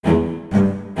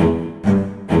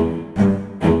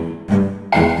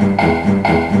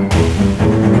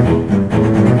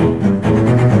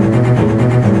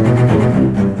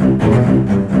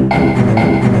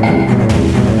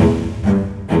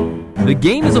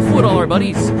afoot, all our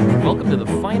buddies! Welcome to the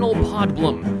final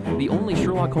Podblum, the only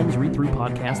Sherlock Holmes read-through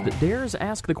podcast that dares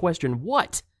ask the question,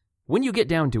 what, when you get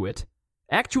down to it,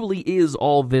 actually is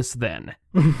all this then?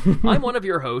 I'm one of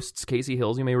your hosts, Casey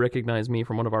Hills. You may recognize me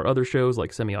from one of our other shows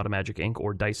like Semi-Automagic Inc.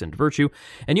 or Dyson Virtue,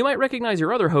 and you might recognize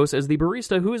your other host as the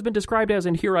barista who has been described as,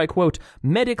 and here I quote,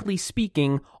 medically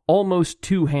speaking, almost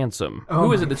too handsome.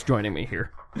 Who is it that's joining me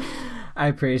here? I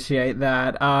appreciate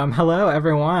that. Hello,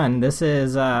 everyone. This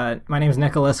is, my name is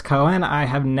Nicholas Cohen. I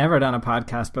have never done a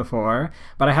podcast before,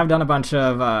 but I have done a bunch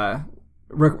of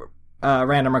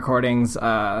random recordings,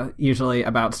 usually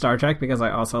about Star Trek, because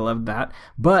I also loved that.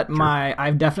 But sure.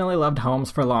 I've definitely loved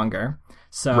Holmes for longer,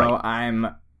 so right. I'm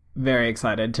very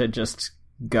excited to just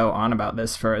go on about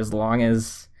this for as long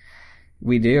as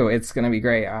we do. It's going to be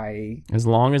great. As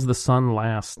long as the sun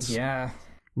lasts.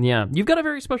 Yeah, you've got a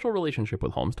very special relationship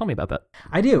with Holmes. Tell me about that.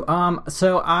 I do.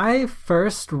 So I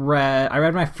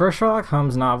read my first Sherlock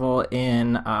Holmes novel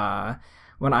in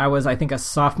when I was, I think, a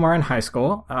sophomore in high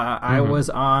school. I was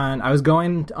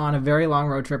going on a very long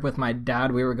road trip with my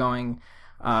dad. We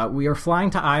were flying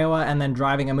to Iowa and then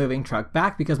driving a moving truck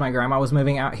back because my grandma was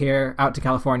moving out to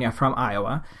California from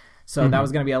Iowa. So that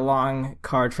was going to be a long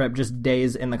car trip, just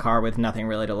days in the car with nothing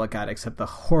really to look at except the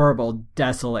horrible,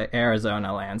 desolate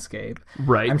Arizona landscape.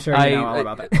 Right. I'm sure you know all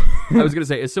about that. I was going to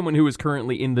say, as someone who is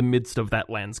currently in the midst of that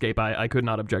landscape, I could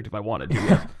not object if I wanted to.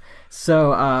 Yeah.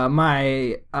 So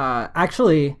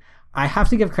actually, I have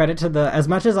to give credit to as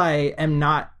much as I am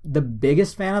not the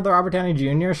biggest fan of the Robert Downey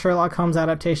Jr. Sherlock Holmes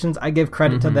adaptations, I give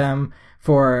credit to them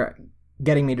for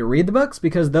getting me to read the books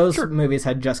because those movies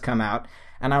had just come out.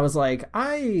 And I was like,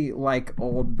 I like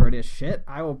old British shit.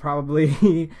 I will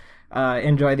probably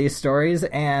enjoy these stories.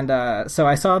 And so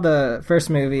I saw the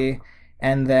first movie,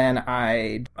 and then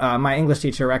my English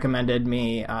teacher recommended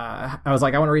me. I was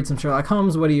like, I want to read some Sherlock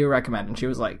Holmes. What do you recommend? And she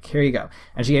was like, here you go.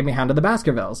 And she gave me Hound of the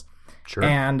Baskervilles. Sure.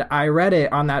 And I read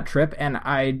it on that trip, and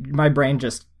my brain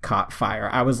just caught fire.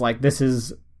 I was like, this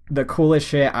is the coolest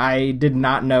shit. I did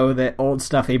not know that old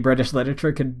stuffy British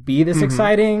literature could be this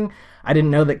exciting. I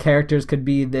didn't know that characters could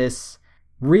be this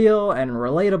real and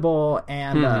relatable.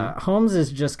 And Holmes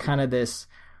is just kind of this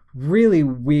really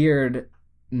weird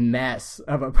mess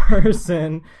of a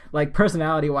person, like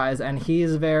personality-wise. And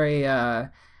he's very...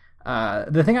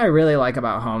 the thing I really like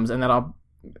about Holmes, and that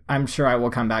I'm sure I will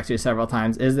come back to several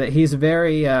times, is that he's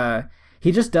very...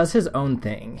 he just does his own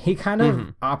thing. He kind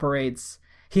of operates...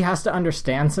 He has to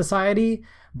understand society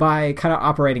by kind of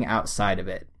operating outside of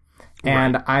it. Right.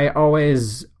 And I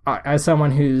always, as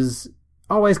someone who's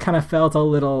always kind of felt a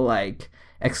little like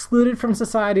excluded from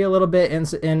society a little bit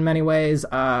in many ways,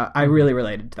 I really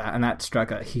related to that, and that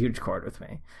struck a huge chord with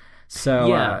me.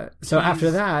 So,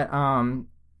 after that,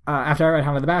 after I read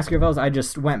Hound of the Baskervilles, I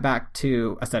just went back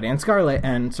to A Study in Scarlet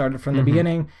and started from the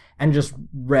beginning and just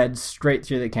read straight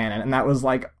through the canon. And that was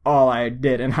like all I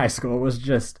did in high school was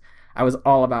just... I was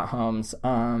all about Holmes.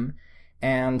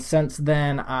 And since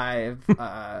then, I've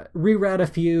reread a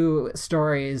few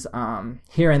stories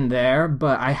here and there,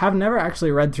 but I have never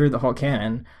actually read through the whole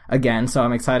canon again, so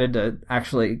I'm excited to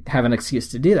actually have an excuse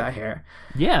to do that here.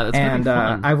 Yeah, that's going to be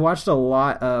fun. I've watched a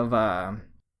lot of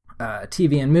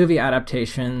TV and movie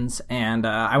adaptations, and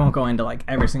I won't go into like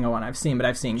every single one I've seen, but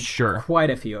I've seen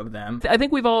quite a few of them. I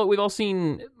think we've all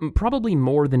seen probably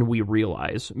more than we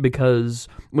realize, because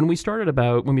when we started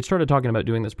talking about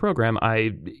doing this program,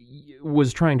 I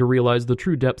was trying to realize the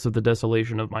true depths of the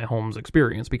desolation of my Holmes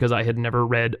experience, because I had never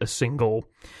read a single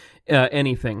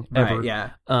anything ever. Right,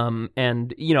 yeah.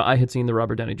 And I had seen the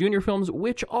Robert Downey Jr. films,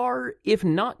 which are, if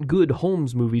not good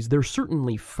Holmes movies, they're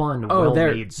certainly fun,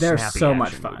 well-made, they're snappy so much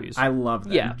action fun. movies. I love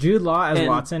them. Yeah. Jude Law as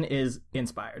Watson is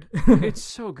inspired. It's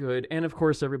so good. And of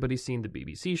course, everybody's seen the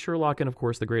BBC Sherlock, and of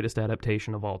course, the greatest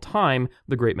adaptation of all time,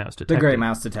 The Great Mouse Detective. The Great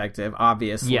Mouse Detective,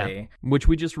 obviously. Yeah, which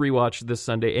we just rewatched this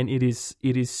Sunday, and it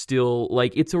is still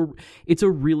like it's a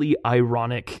really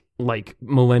ironic, like,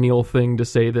 millennial thing to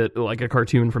say that like a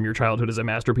cartoon from your childhood is a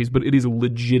masterpiece, but it is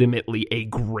legitimately a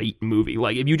great movie.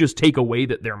 Like, if you just take away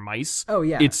that they're mice,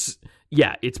 it's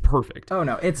perfect. Oh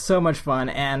no, it's so much fun,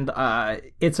 and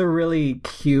it's a really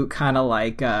cute kind of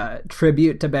like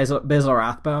tribute to Basil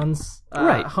Rathbone's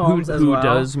Holmes as well. Who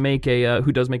does make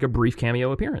a brief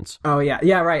cameo appearance. Oh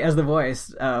yeah, right, as the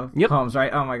voice of Holmes,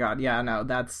 right? Oh my god, yeah, no,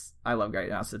 I love Great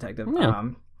Mouse Detective. Yeah.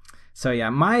 So yeah,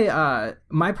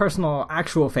 my personal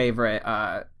actual favorite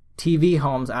TV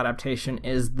Holmes adaptation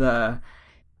is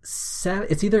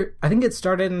it's either, I think it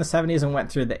started in the 70s and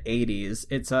went through the 80s.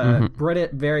 It's a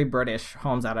very British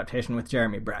Holmes adaptation with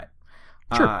Jeremy Brett.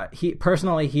 Sure.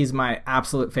 He's my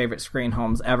absolute favorite screen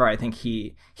Holmes ever. I think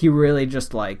he really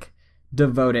just like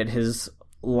devoted his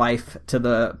life to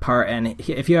the part. And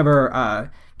if you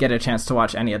ever get a chance to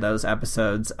watch any of those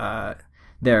episodes,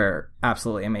 they're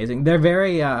absolutely amazing. They're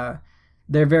very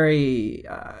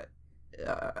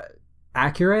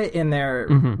accurate in their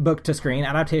book to screen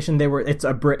adaptation. It's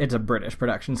a British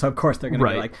production, so of course they're going to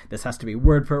be like, this has to be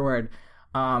word for word.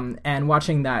 And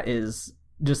watching that is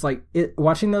just like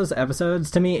watching those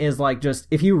episodes to me is like, just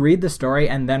if you read the story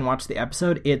and then watch the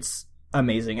episode, it's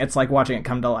amazing. It's like watching it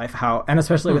come to life, and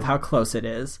especially with how close it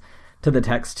is to the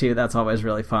text too. That's always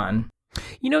really fun.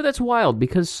 You know, that's wild,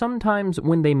 because sometimes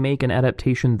when they make an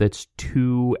adaptation that's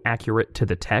too accurate to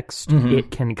the text,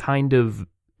 it can kind of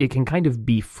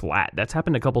be flat. That's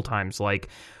happened a couple times. Like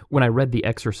when I read The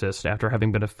Exorcist, after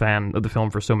having been a fan of the film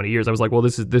for so many years, I was like, well,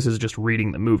 this is just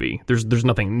reading the movie. There's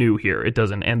nothing new here. It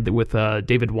doesn't end with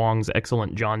David Wong's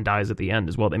excellent John Dies at the End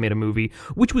as well. They made a movie,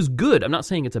 which was good. I'm not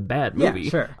saying it's a bad movie. Yeah,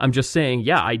 sure. I'm just saying,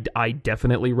 I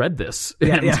definitely read this.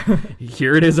 Yeah, and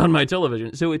here it is on my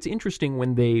television. So it's interesting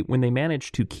when they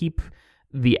manage to keep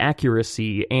the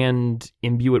accuracy and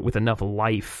imbue it with enough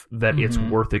life that it's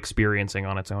worth experiencing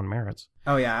on its own merits.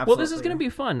 Oh yeah, absolutely. Well, this is going to be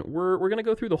fun. We're going to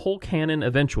go through the whole canon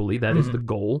eventually. That is the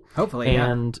goal. Hopefully,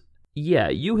 and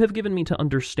you have given me to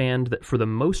understand that for the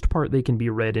most part they can be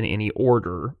read in any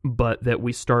order, but that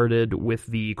we started with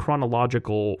the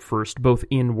chronological first, both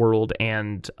in world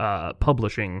and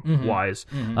publishing wise,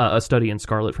 A Study in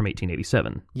Scarlet from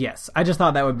 1887. Yes, I just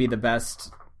thought that would be the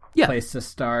best place to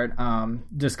start,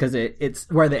 just because it's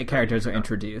where the characters are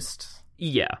introduced.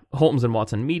 Yeah, Holmes and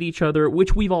Watson meet each other,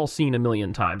 which we've all seen a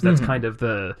million times. That's kind of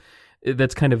the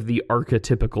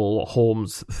archetypical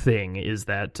Holmes thing, is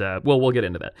that, we'll get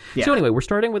into that. Yeah. So anyway, we're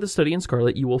starting with A Study in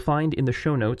Scarlet. You will find in the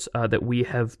show notes that we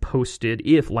have posted,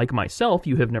 if, like myself,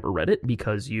 you have never read it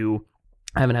because you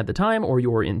haven't had the time, or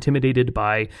you're intimidated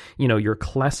by, your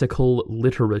classical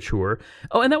literature.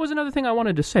 Oh, and that was another thing I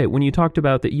wanted to say. When you talked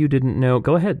about that you didn't know,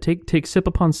 go ahead, take sip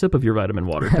upon sip of your vitamin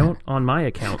water. Don't on my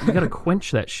account. You got to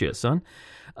quench that shit, son.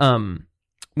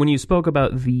 When you spoke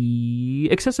about the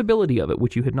accessibility of it,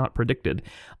 which you had not predicted,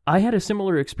 I had a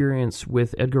similar experience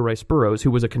with Edgar Rice Burroughs,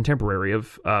 who was a contemporary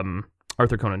of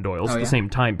Arthur Conan Doyle's, the same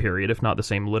time period, if not the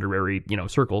same literary,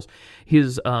 circles.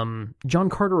 His John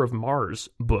Carter of Mars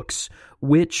books,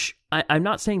 which I'm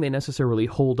not saying they necessarily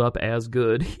hold up as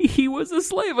good. He was a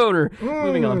slave owner.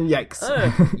 Moving on. Yikes.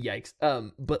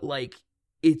 Yikes. But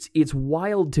it's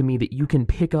wild to me that you can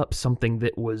pick up something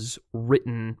that was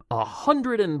written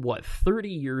 130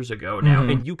 years ago now,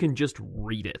 and you can just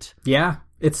read it. Yeah,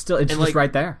 it's just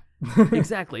right there.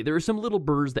 Exactly. There are some little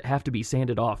burrs that have to be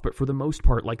sanded off, but for the most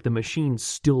part, the machine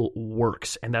still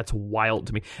works, and that's wild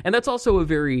to me. And that's also a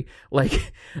very,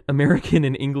 American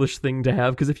and English thing to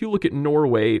have, because if you look at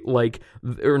Norway,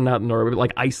 or not Norway,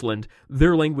 but Iceland,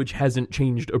 their language hasn't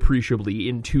changed appreciably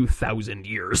in 2,000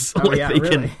 years. Oh, yeah,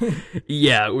 really?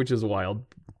 Yeah, which is wild.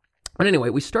 But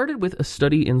anyway, we started with A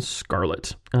Study in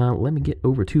Scarlet. Let me get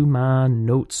over to my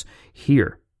notes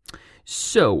here.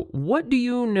 So, what do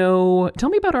you know? Tell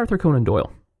me about Arthur Conan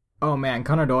Doyle. Oh man,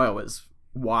 Conan Doyle was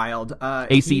wild.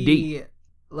 ACD.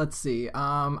 Let's see.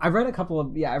 I've read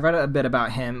a bit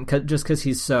about him just because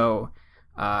he's so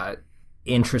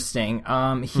interesting.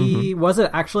 He was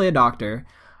actually a doctor.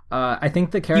 I think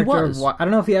the character of I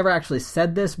don't know if he ever actually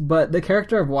said this, but the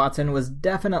character of Watson was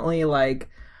definitely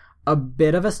a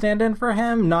bit of a stand-in for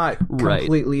him. Not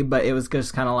completely, but it was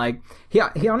just kind of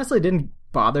he honestly didn't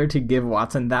bother to give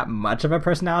Watson that much of a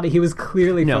personality. He was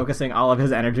clearly focusing all of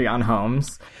his energy on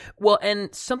Holmes. Well,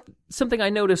 and something I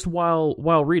noticed while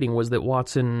reading was that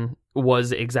Watson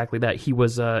was exactly that. He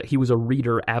was a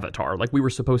reader avatar. We were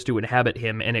supposed to inhabit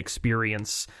him and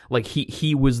experience.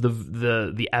 He was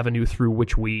the avenue through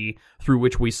which we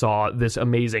saw this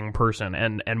amazing person,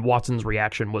 and Watson's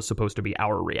reaction was supposed to be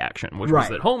our reaction, which was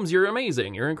that, Holmes, you're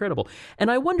amazing, you're incredible.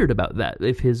 And I wondered about that,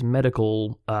 if his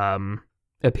medical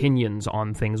opinions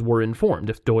on things were informed,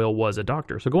 if Doyle was a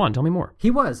doctor. So go on, tell me more.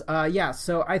 He was,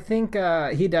 so I think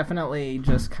he definitely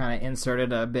just kind of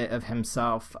inserted a bit of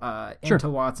himself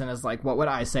into Watson as what would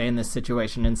I say in this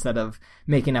situation, instead of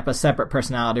making up a separate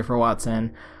personality for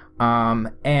Watson.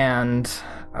 And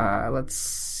let's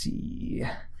see,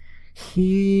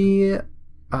 he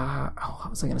what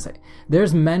was I going to say?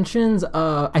 There's mentions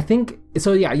of, I think,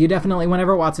 so yeah, you definitely,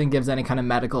 whenever Watson gives any kind of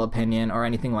medical opinion or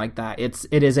anything like that,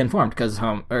 it is informed, because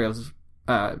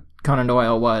Conan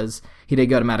Doyle he did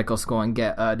go to medical school and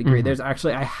get a degree. There's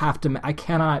actually, I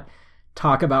cannot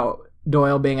talk about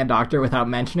Doyle being a doctor without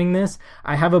mentioning this.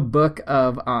 I have a book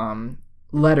of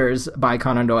letters by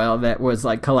Conan Doyle that was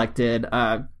collected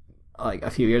a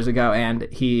few years ago, and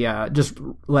he just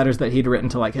letters that he'd written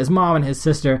to his mom and his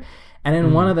sister. And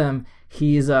in one of them,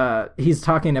 he's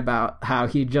talking about how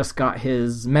he just got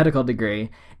his medical degree,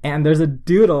 and there's an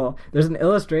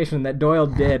illustration that Doyle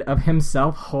did of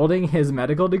himself holding his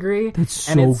medical degree. That's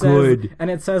so good.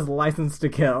 And it says "License to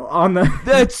Kill" on the.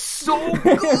 That's so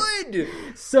good.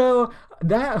 So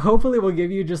that hopefully will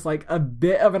give you just like a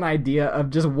bit of an idea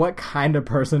of just what kind of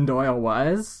person Doyle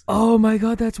was. Oh my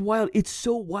God, that's wild. It's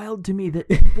so wild to me that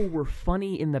people were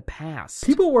funny in the past.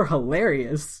 People were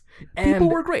hilarious. People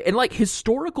were great. And like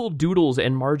historical doodles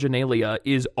and marginalia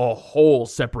is a whole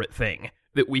separate thing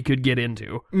that we could get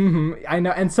into. Mm-hmm, I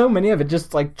know. And so many of it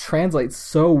just like translates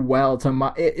so well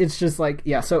to it's just like,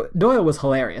 yeah. So Doyle was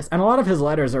hilarious. And a lot of his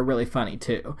letters are really funny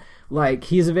too. Like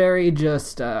he's very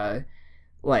just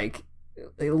like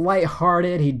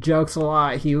lighthearted. He jokes a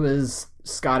lot. He was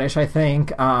Scottish, I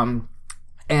think.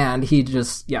 And he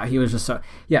was just so,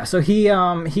 yeah. So he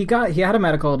had a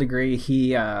medical degree.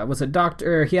 He was a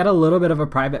doctor. He had a little bit of a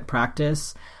private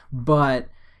practice, but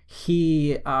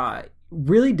he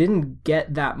really didn't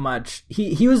get that much.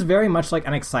 He was very much like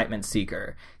an excitement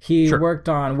seeker. He worked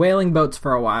on whaling boats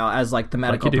for a while as like the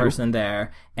medical person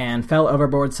there, and fell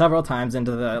overboard several times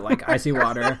into the like icy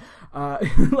water.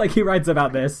 Like he writes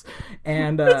about this,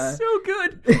 and that's so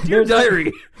good. Dear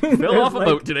diary, fell off a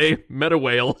boat today, met a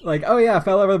whale. Like, oh yeah,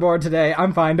 fell overboard today.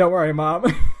 I'm fine. Don't worry, Mom.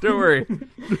 Don't worry.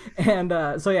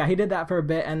 And so yeah, he did that for a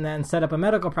bit, and then set up a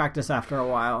medical practice after a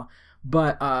while.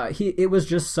 But it was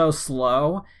just so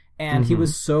slow. And he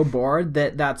was so bored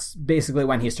that's basically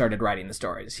when he started writing the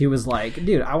stories. He was like,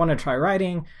 dude, I want to try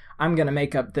writing. I'm going to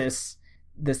make up this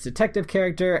detective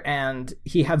character. And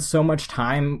he had so much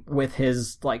time with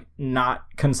his, like, not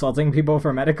consulting people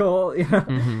for medical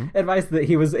advice that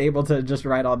he was able to just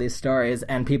write all these stories.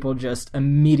 And people just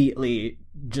immediately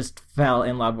just fell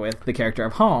in love with the character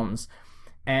of Holmes.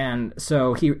 And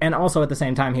so and also at the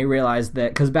same time, he realized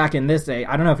that, because back in this day,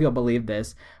 I don't know if you'll believe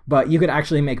this, but you could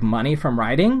actually make money from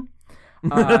writing.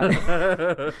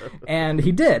 And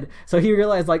he did. So he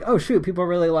realized, like, oh shoot, people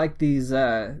really like these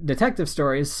detective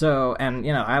stories. So, and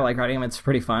you know, I like writing them. It's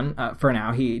pretty fun. For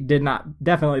now, he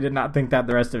definitely did not think that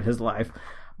the rest of his life.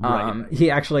 Right. He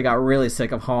actually got really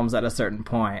sick of Holmes at a certain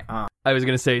point. I was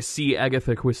going to say, see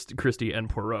Agatha Christie and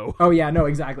Poirot. Oh yeah, no,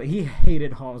 exactly. He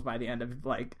hated Holmes by the end of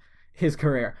like his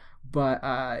career,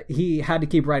 but he had to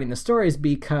keep writing the stories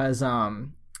because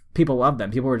people loved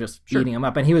them. People were just eating them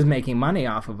up, and he was making money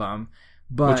off of them.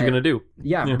 But what you gonna do?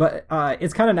 Yeah, but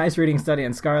it's kind of nice reading Study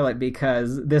in Scarlet,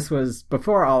 because this was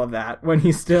before all of that, when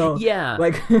he still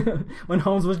like when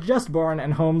Holmes was just born,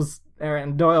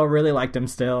 and Doyle really liked him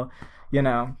still, you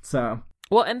know. So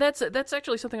well, and that's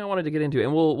actually something I wanted to get into,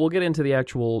 and we'll get into the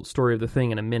actual story of the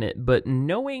thing in a minute. But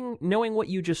knowing what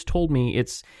you just told me,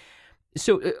 it's.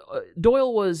 So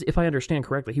Doyle was, if I understand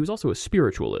correctly, he was also a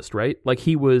spiritualist, right? Like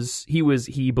he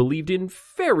believed in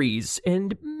fairies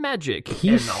and magic.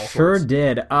 He sure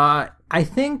did. I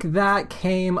think that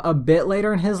came a bit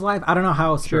later in his life. I don't know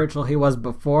how spiritual he was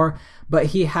before, but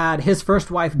his first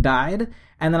wife died,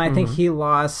 and then I think he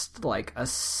lost like a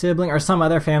sibling or some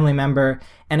other family member,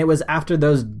 and it was after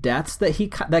those deaths that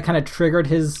that kind of triggered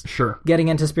his getting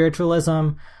into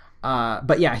spiritualism.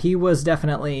 But yeah, he was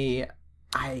definitely.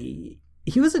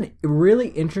 He was a really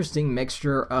interesting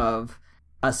mixture of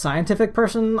a scientific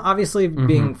person, obviously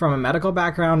being from a medical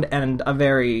background, and a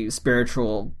very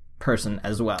spiritual person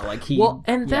as well. Like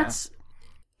that's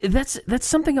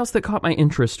something else that caught my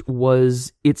interest.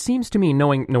 Was, it seems to me,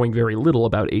 knowing very little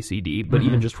about ACD, but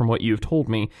even just from what you've told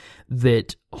me,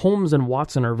 that Holmes and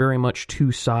Watson are very much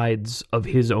two sides of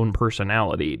his own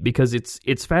personality, because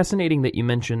it's fascinating that you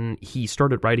mention he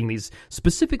started writing these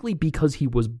specifically because he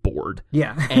was bored.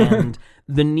 Yeah. And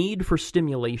the need for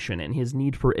stimulation and his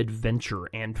need for adventure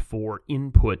and for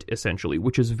input, essentially,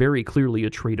 which is very clearly a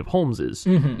trait of Holmes's,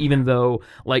 even though,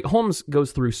 like, Holmes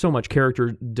goes through so much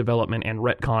character development and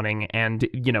retconning, and,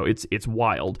 you know, it's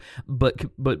wild, but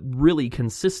really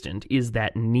consistent is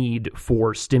that need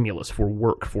for stimulus, for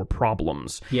work, for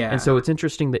problems. Yeah. And so it's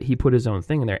interesting that he put his own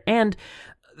thing in there. And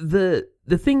the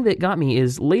thing that got me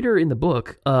is later in the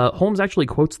book, Holmes actually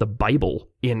quotes the Bible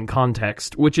in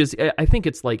context, which is, I think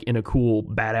it's like in a cool,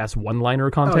 badass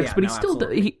one-liner context, but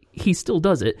he still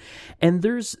does it. And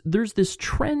there's this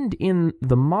trend in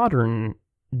the modern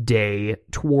day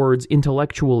towards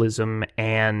intellectualism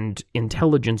and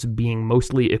intelligence being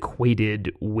mostly equated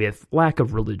with lack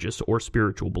of religious or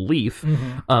spiritual belief,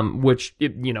 which,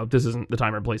 this isn't the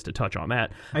time or place to touch on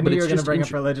that. I knew you were going to bring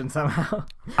up religion somehow.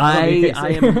 I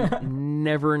am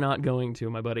never not going to,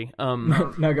 my buddy.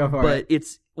 No, go for it.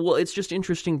 But it's just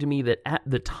interesting to me that at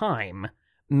the time,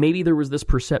 maybe there was this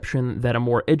perception that a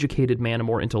more educated man, a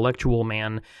more intellectual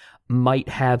man, might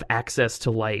have access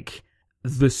to, like,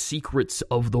 the secrets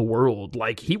of the world.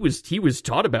 Like he was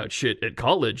taught about shit at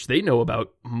college. They know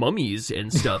about mummies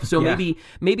and stuff. So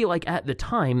maybe like at the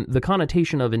time, the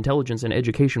connotation of intelligence and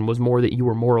education was more that you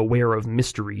were more aware of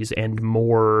mysteries and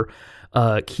more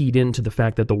keyed into the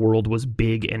fact that the world was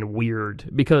big and weird.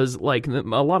 Because like a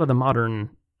lot of the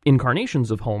modern incarnations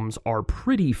of Holmes are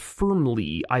pretty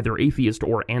firmly either atheist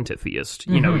or antitheist.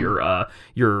 You know,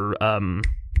 your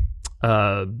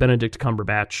Benedict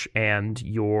Cumberbatch and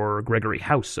your Gregory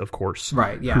House, of course,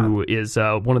 right? Yeah, who is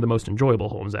one of the most enjoyable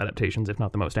Holmes adaptations, if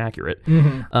not the most accurate.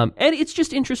 And it's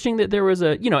just interesting that there was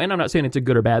and I'm not saying it's a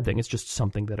good or bad thing. It's just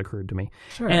something that occurred to me.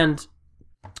 Sure. And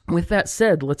with that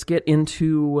said, let's get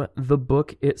into the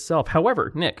book itself.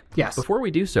 However, Nick, yes, before we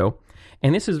do so,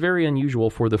 and this is very unusual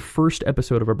for the first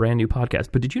episode of a brand new podcast,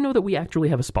 but did you know that we actually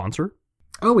have a sponsor?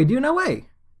 Oh, we do? No way.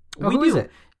 Oh, we who do. Is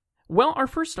it? Well,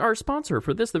 our sponsor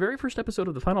for this, the very first episode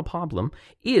of The Final Problem,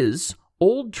 is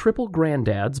Old Triple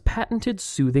Granddad's patented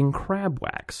soothing crab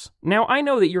wax. Now, I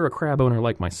know that you're a crab owner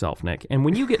like myself, Nick, and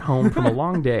when you get home from a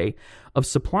long day of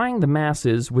supplying the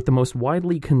masses with the most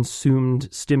widely consumed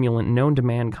stimulant known to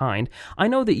mankind, I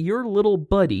know that your little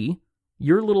buddy,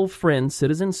 your little friend,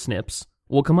 Citizen Snips,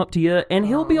 will come up to you, and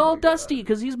he'll be all dusty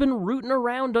because he's been rooting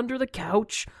around under the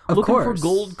couch looking for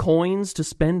gold coins to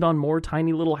spend on more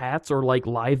tiny little hats or like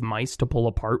live mice to pull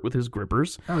apart with his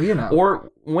grippers. Oh, you know. Or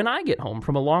when I get home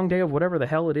from a long day of whatever the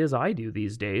hell it is I do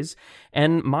these days,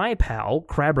 and my pal,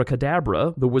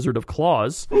 Crabracadabra, the Wizard of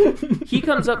Claws, he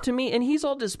comes up to me and he's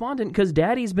all despondent because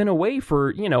Daddy's been away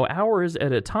for, hours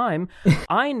at a time.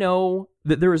 I know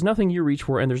that there is nothing you reach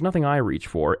for and there's nothing I reach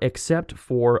for except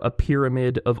for a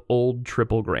pyramid of old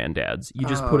triple granddads. You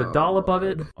just put a dollop of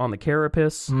it on the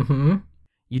carapace. Mm-hmm.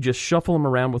 You just shuffle them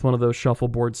around with one of those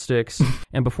shuffleboard sticks,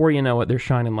 and before you know it, they're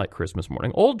shining like Christmas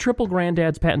morning. Old Triple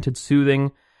Granddad's patented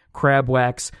soothing crab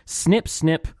wax. Snip,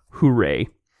 snip, hooray.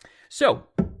 So,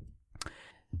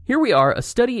 here we are, A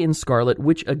Study in Scarlet,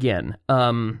 which, again,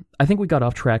 I think we got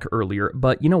off track earlier,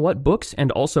 but you know what? Books and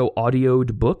also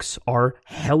audioed books are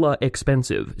hella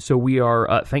expensive. So we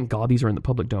are, thank God these are in the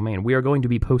public domain, we are going to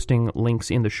be posting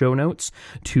links in the show notes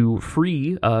to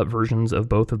free versions of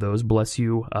both of those. Bless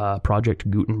you, Project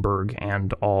Gutenberg,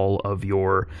 and all of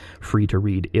your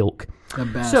free-to-read ilk. The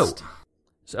best.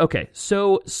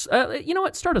 So, you know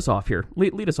what? Start us off here.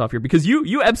 Lead us off here, because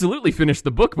you absolutely finished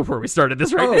the book before we started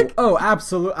this, right, Nick? Oh,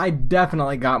 absolutely. I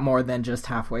definitely got more than just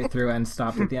halfway through and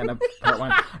stopped at the end of part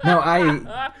one. No,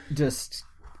 I just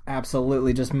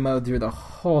absolutely just mowed through the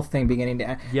whole thing beginning to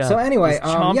end. Yeah, so anyway,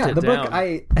 the book,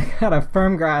 I had a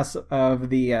firm grasp of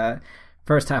the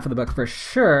first half of the book for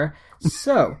sure.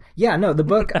 So, yeah, no, the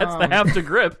book... That's the half to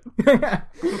grip.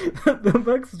 The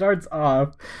book starts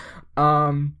off...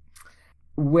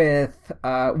 with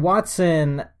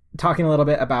Watson talking a little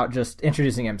bit about just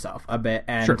introducing himself a bit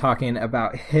and talking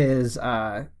about his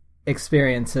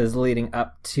experiences leading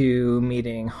up to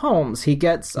meeting Holmes. He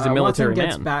gets Watson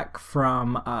gets back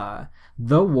from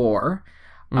the war,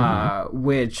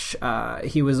 which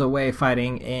he was away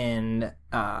fighting in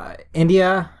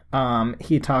India.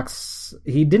 He talks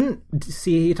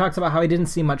about how he didn't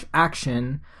see much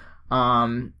action.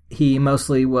 He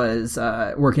mostly was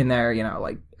working there,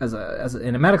 like as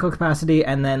in a medical capacity,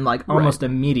 and then almost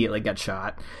immediately gets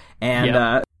shot,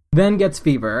 and then gets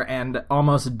fever and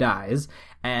almost dies.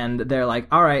 And they're like,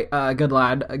 "All right, good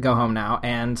lad, go home now."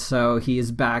 And so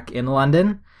he's back in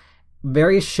London,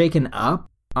 very shaken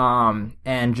up,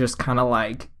 and just kind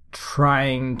of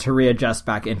trying to readjust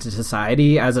back into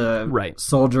society as a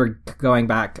soldier going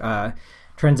back,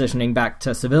 transitioning back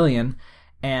to civilian.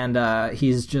 And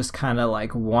he's just kind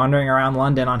of wandering around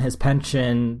London on his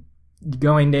pension,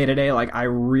 going day to day. I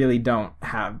really don't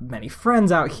have many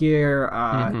friends out here.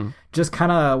 Just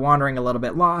kind of wandering a little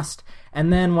bit lost.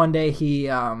 And then one day he,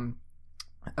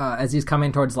 as he's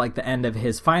coming towards the end of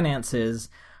his finances,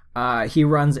 he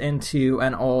runs into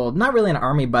an old, not really an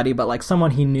army buddy, but someone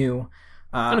he knew.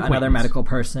 Another medical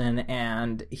person,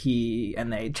 and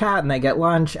they chat and they get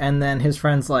lunch, and then his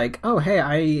friend's like, "Oh,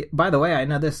 hey, by the way, I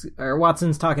know this," or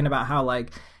Watson's talking about how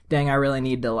dang, I really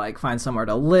need to find somewhere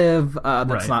to live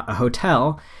that's not a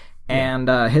hotel. And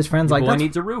his friend's like, "That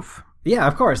needs a roof." Yeah,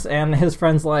 of course. And his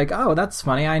friend's like, "Oh, that's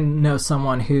funny. I know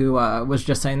someone who was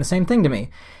just saying the same thing to me."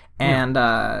 And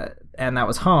that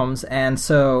was Holmes. And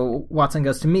so Watson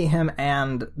goes to meet him,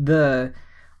 and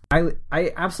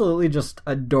I absolutely just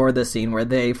adore the scene where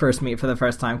they first meet for the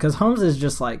first time, because Holmes is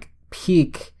just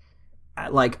peak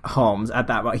Holmes at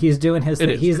that moment. He's doing his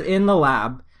thing. He's in the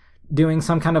lab doing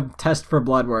some kind of test for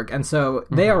blood work, and so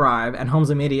they arrive, and Holmes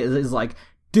immediately is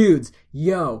dudes,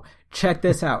 yo, check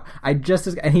this out.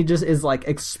 And he just is like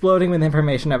exploding with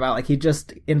information about like he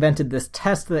just invented this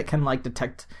test that can like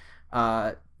detect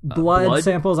blood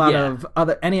samples out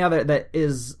of any other that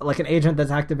is like an agent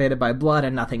that's activated by blood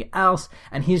and nothing else.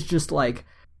 And he's just like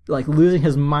losing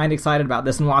his mind excited about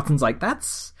this. And Watson's like,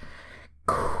 that's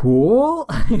cool.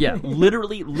 Yeah,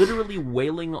 literally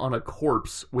wailing on a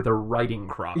corpse with a riding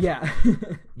crop. Yeah.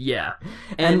 Yeah.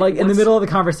 And like in the middle of the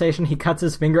conversation, he cuts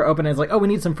his finger open and is like, oh, we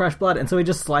need some fresh blood. And so he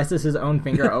just slices his own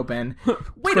finger open.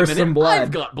 Wait a minute, some blood.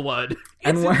 I've got blood.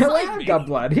 I've got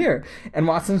blood here. And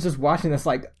Watson's just watching this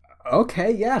like,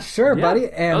 okay, yeah, sure,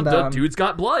 buddy. And the dude's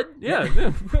got blood.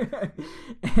 Yeah.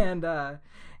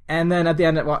 And then at the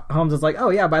end, Holmes is like, oh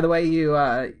yeah, by the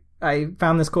way, I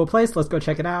found this cool place. Let's go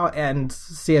check it out and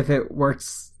see if it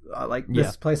works.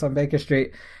 This place on Baker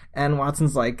Street. And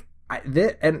Watson's like,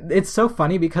 and it's so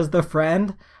funny because the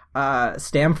friend,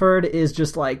 Stamford, is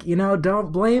just like,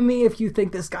 don't blame me if you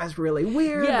think this guy's really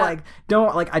weird. Yeah. Like,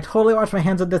 I totally wash my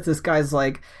hands of this. This guy's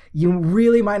like, you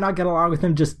really might not get along with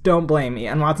him. Just don't blame me.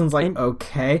 And Watson's like,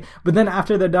 okay. But then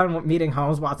after they're done meeting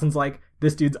Holmes, Watson's like,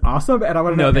 this dude's awesome, and I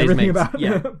want to know everything about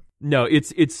him. No,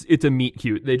 it's a meet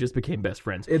cute. They just became best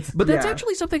friends. But that's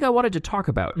actually something I wanted to talk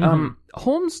about. Watson.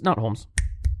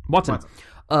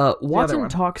 Watson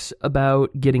talks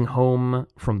about getting home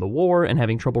from the war and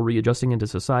having trouble readjusting into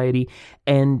society.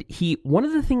 And one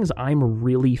of the things I'm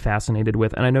really fascinated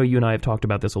with, and I know you and I have talked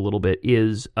about this a little bit,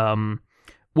 is one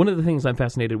of the things I'm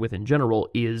fascinated with in general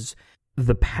is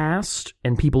the past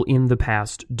and people in the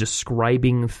past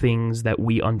describing things that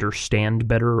we understand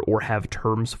better or have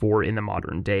terms for in the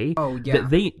modern day. Oh, yeah.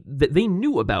 That they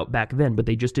knew about back then, but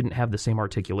they just didn't have the same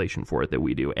articulation for it that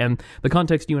we do. And the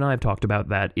context you and I have talked about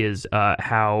that is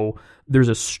how there's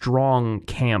a strong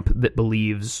camp that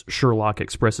believes Sherlock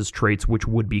expresses traits which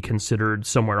would be considered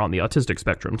somewhere on the autistic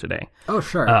spectrum today. Oh,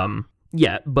 sure.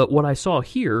 Yeah, but what I saw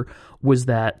here was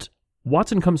that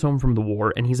Watson comes home from the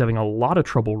war, and he's having a lot of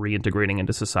trouble reintegrating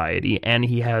into society, and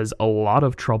he has a lot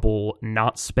of trouble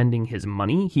not spending his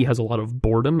money. He has a lot of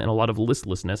boredom and a lot of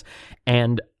listlessness.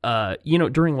 And,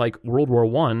 during, World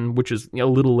War I, which is a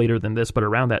little later than this, but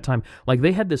around that time,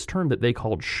 they had this term that they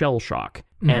called shell shock.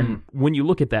 Mm-hmm. And when you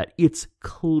look at that, it's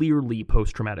clearly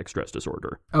post-traumatic stress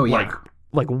disorder. Oh, yeah.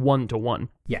 Like 1-to-1.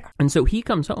 Yeah. And so he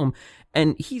comes home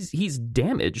and he's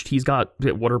damaged. He's got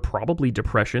what are probably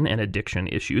depression and addiction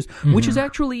issues, which is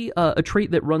actually a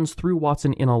trait that runs through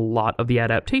Watson in a lot of the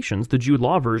adaptations. The Jude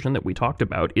Law version that we talked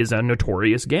about is a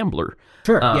notorious gambler.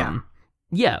 Sure, yeah.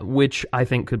 Yeah, which I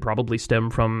think could probably stem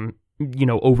from,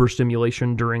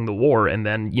 overstimulation during the war. And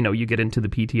then, you get into the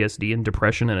PTSD and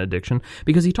depression and addiction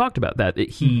because he talked about that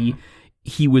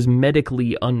he was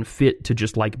medically unfit to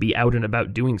just be out and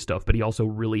about doing stuff, but he also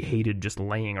really hated just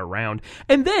laying around.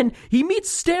 And then he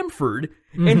meets Stamford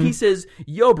and he says,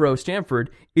 yo, bro, Stamford,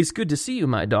 it's good to see you,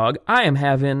 my dog. I am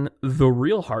having the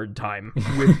real hard time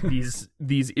with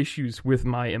these issues with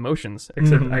my emotions,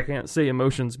 except I can't say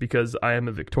emotions because I am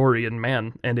a Victorian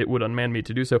man and it would unman me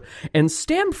to do so. And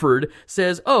Stamford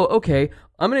says, oh, okay,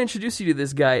 I'm going to introduce you to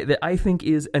this guy that I think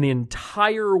is an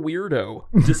entire weirdo,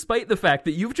 despite the fact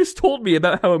that you've just told me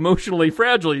about how emotionally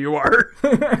fragile you are.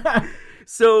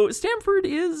 So Stamford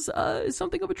is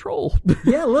something of a troll.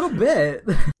 Yeah, a little bit.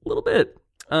 A little bit.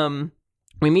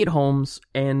 We meet Holmes,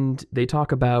 and they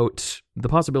talk about the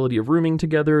possibility of rooming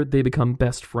together. They become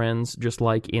best friends, just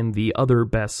like in the other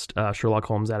best Sherlock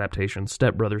Holmes adaptation,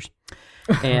 Step Brothers.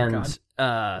 And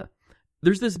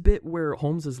there's this bit where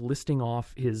Holmes is listing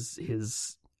off his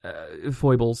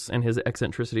foibles and his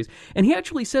eccentricities. And he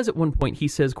actually says at one point, he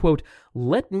says, quote,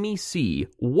 let me see,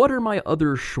 what are my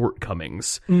other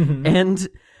shortcomings? And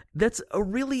that's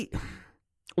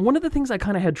one of the things I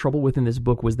kind of had trouble with in this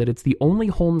book was that it's the only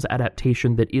Holmes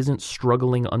adaptation that isn't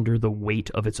struggling under the weight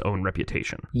of its own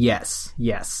reputation. Yes.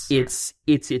 It's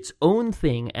its own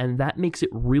thing, and that makes it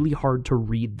really hard to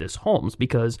read this Holmes,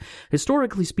 because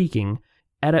historically speaking,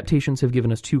 adaptations have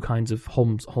given us two kinds of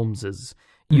Holmeses.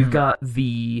 You've got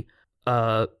the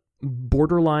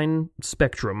borderline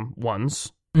spectrum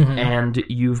ones, and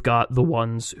you've got the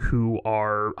ones who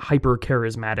are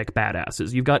hyper-charismatic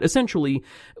badasses. You've got essentially,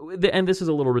 and this is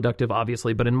a little reductive,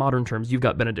 obviously, but in modern terms, you've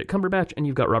got Benedict Cumberbatch and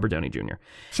you've got Robert Downey Jr.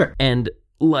 Sure. And,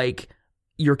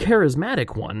 your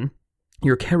charismatic one,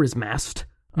 your charismast,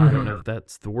 I don't know if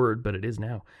that's the word, but it is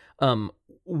now,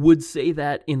 would say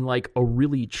that in like a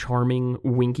really charming,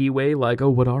 winky way, like, oh,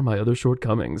 what are my other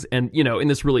shortcomings? And, you know, in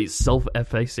this really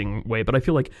self-effacing way. But I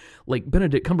feel like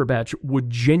Benedict Cumberbatch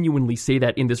would genuinely say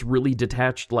that in this really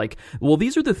detached, like, well,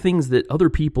 these are the things that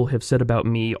other people have said about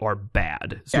me are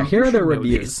bad. So yeah, here are the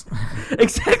reviews.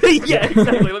 Exactly. Yeah,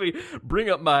 exactly. Let me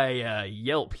bring up my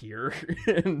Yelp here.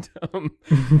 And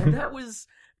that was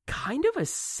kind of a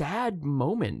sad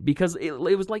moment because it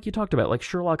was like you talked about, like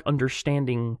Sherlock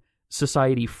understanding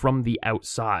society from the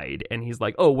outside, and he's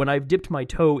like, oh, when I've dipped my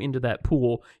toe into that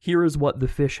pool, here is what the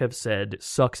fish have said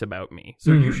sucks about me,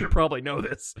 so you should probably know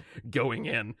this going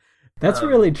in. That's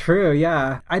really true.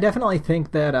 Yeah, I definitely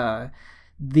think that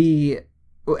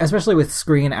especially with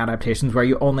screen adaptations where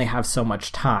you only have so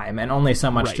much time and only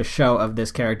so much to show of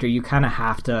this character, you kind of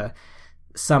have to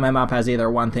sum him up as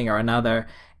either one thing or another.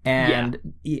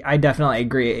 And I definitely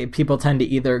agree. People tend to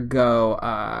either go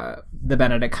the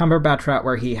Benedict Cumberbatch route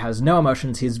where he has no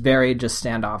emotions. He's very just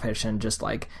standoffish and just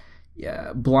like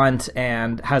blunt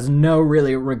and has no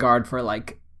really regard for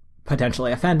like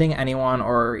potentially offending anyone,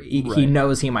 or he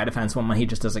knows he might offend someone, he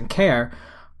just doesn't care.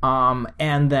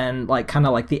 And then like kind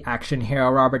of like the action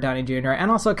hero Robert Downey Jr. and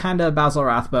also kind of Basil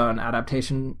Rathbone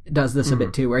adaptation does this a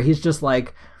bit too, where he's just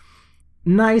like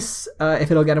nice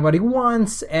if it'll get him what he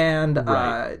wants, and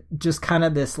just kind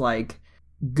of this like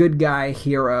good guy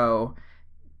hero,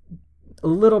 a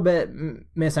little bit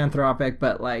misanthropic,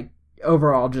 but like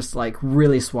overall just like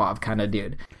really suave kind of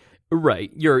dude. Right,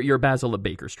 you're Basil of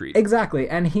Baker Street. Exactly,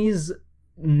 and he's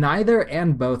neither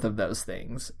and both of those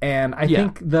things. And I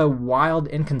think the wild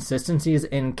inconsistencies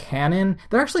in canon,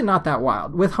 they're actually not that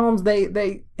wild. With Holmes,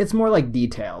 they it's more like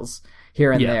details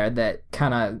here and there that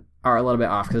kind of are a little bit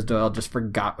off because Doyle just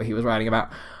forgot what he was writing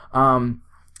about. And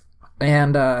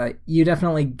you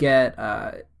definitely get...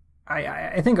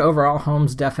 I think overall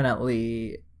Holmes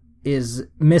definitely is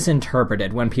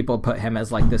misinterpreted when people put him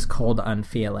as like this cold,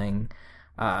 unfeeling,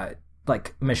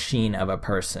 like machine of a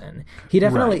person. He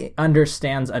definitely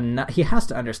understands enough. He has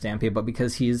to understand people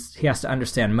because he has to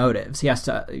understand motives. He has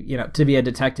to, to be a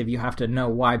detective, you have to know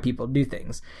why people do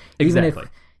things. Exactly. Even if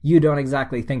you don't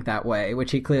exactly think that way,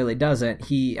 which he clearly doesn't,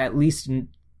 he at least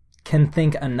can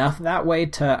think enough that way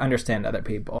to understand other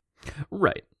people.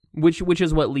 Right. Which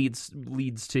is what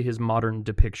leads to his modern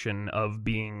depiction of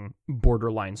being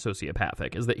borderline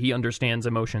sociopathic, is that he understands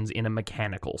emotions in a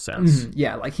mechanical sense. Mm-hmm.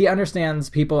 Yeah, like he understands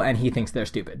people and he thinks they're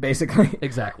stupid, basically.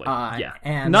 Exactly.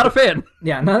 And not a fan.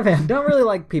 Yeah, not a fan. Don't really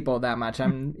like people that much.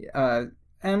 I'm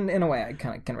and in a way I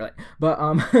kind of can relate. But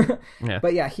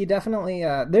but yeah, he definitely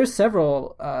there's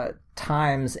several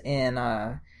times in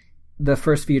the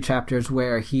first few chapters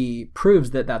where he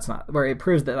proves that that's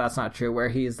not true, where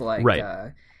he's like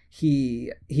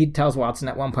he tells Watson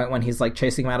at one point when he's like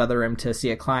chasing him out of the room to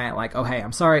see a client, like, oh, hey,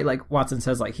 I'm sorry. Like Watson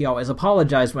says, like, he always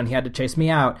apologized when he had to chase me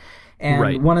out.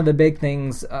 And one of the big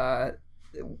things,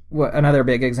 another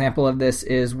big example of this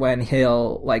is when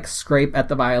he'll like scrape at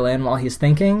the violin while he's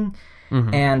thinking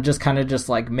and just kind of just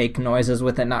like make noises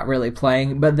with it, not really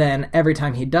playing. But then every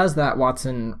time he does that,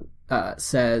 Watson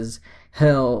says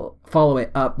he'll follow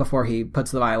it up before he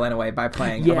puts the violin away by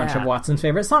playing a bunch of Watson's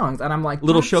favorite songs. And I'm like,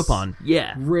 little Chopin.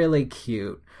 Yeah. Really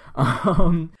cute.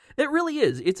 It really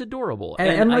is. It's adorable.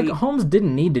 And like Holmes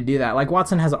didn't need to do that. Like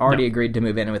Watson has already agreed to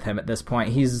move in with him at this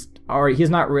point. He's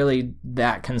not really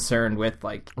that concerned with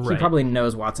like, he probably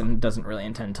knows Watson doesn't really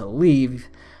intend to leave,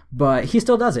 but he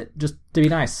still does it just to be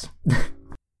nice.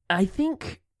 I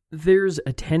think there's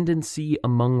a tendency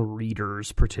among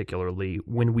readers, particularly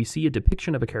when we see a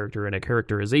depiction of a character and a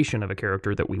characterization of a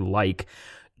character that we like,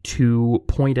 to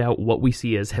point out what we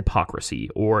see as hypocrisy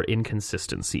or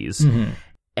inconsistencies.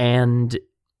 And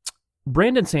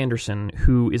Brandon Sanderson,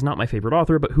 who is not my favorite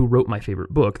author, but who wrote my favorite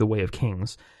book, The Way of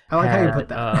Kings. I like how you put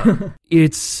that.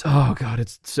 It's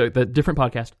so the different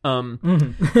podcast.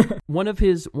 One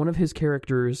of his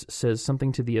characters says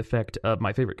something to the effect of,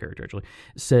 my favorite character actually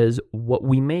says, what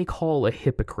we may call a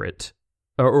hypocrite,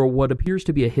 or what appears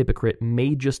to be a hypocrite,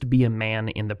 may just be a man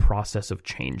in the process of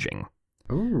changing.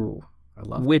 Ooh. I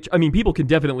love Which, I mean, people can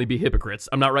definitely be hypocrites.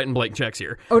 I'm not writing blank checks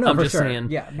here. Oh, no, I'm for just sure.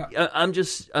 saying,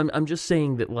 I'm just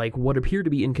saying that, like, what appear to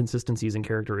be inconsistencies in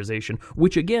characterization,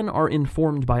 which again are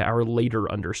informed by our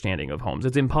later understanding of Holmes.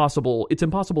 It's impossible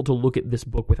to look at this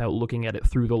book without looking at it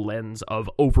through the lens of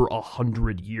over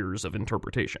 100 years of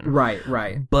interpretation. Right.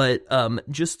 But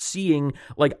just seeing,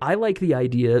 like, I like the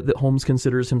idea that Holmes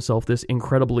considers himself this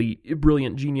incredibly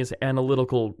brilliant, genius,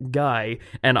 analytical guy,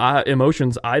 and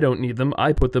emotions, I don't need them.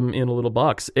 I put them in a little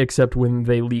box, except when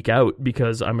they leak out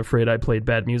because I'm afraid I played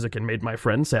bad music and made my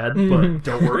friend sad, but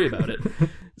don't worry about it.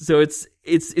 So it's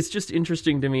just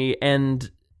interesting to me,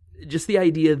 and just the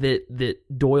idea that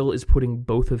Doyle is putting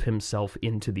both of himself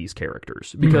into these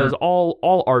characters, because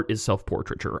all art is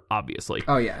self-portraiture, obviously.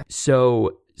 Oh yeah.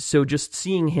 So just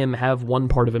seeing him have one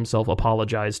part of himself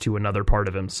apologize to another part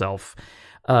of himself,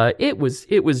 it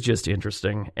was just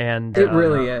interesting, and it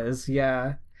really is,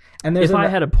 yeah. And there's if I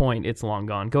had a point, it's long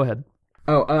gone. Go ahead.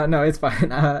 Oh, no, it's fine.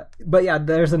 But yeah,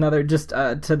 there's another, just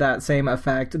to that same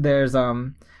effect, there's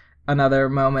another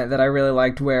moment that I really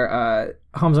liked where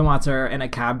Holmes and Watson are in a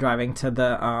cab driving to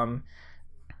the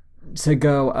to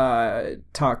go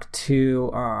talk to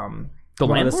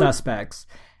one of the suspects.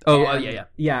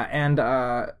 Yeah,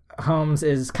 and Holmes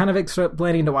is kind of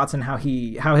explaining to Watson how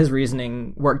his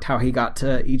reasoning worked, how he got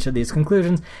to each of these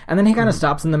conclusions, and then he kind of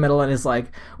stops in the middle and is like,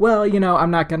 well,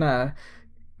 I'm not gonna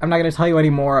tell you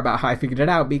any more about how I figured it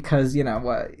out, because,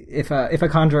 if a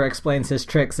conjurer explains his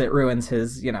tricks, it ruins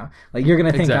his, like, you're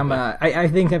going to think exactly. I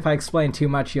think if I explain too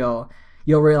much, you'll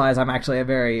realize I'm actually a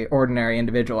very ordinary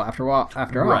individual after all.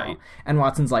 Right. And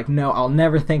Watson's like, no, I'll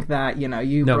never think that,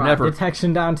 you brought never.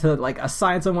 detection down to, like, a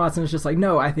science, and Watson's just like,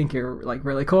 no, I think you're, like,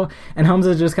 really cool. And Holmes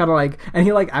is just kind of like, and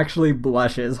he, like, actually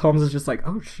blushes. Holmes is just like,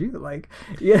 oh, shoot, like,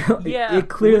 it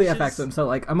clearly affects him. So,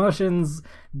 like, emotions,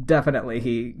 definitely,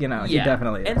 he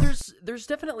definitely is. And there's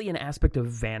definitely an aspect of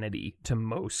vanity to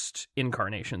most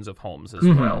incarnations of Holmes as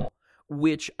well.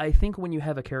 Which I think when you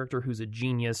have a character who's a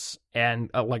genius,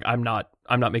 and like I'm not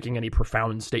making any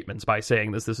profound statements by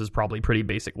saying this is probably pretty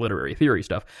basic literary theory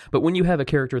stuff, but when you have a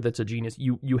character that's a genius,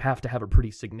 you have to have a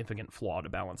pretty significant flaw to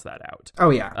balance that out. Oh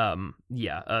yeah.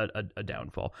 A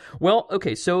downfall. Well,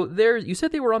 okay, so you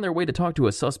said they were on their way to talk to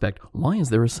a suspect. Why is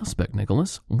there a suspect,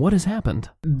 Nicholas? What has happened?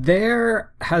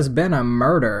 There has been a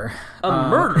murder. A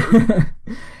murder?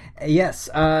 Yes.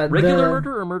 Regular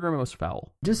murder or murder most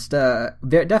foul? Just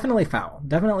definitely foul.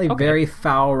 Definitely very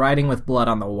foul. Writing with blood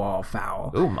on the wall.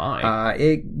 Foul. Oh my.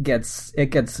 It gets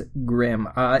grim.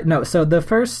 No. So the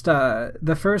first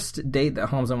date that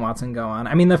Holmes and Watson go on.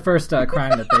 I mean, the first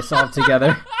crime that they solve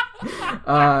together.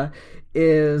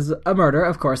 Is a murder.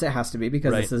 Of course, it has to be,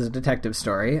 because this is a detective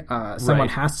story. Someone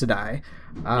has to die.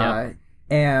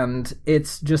 And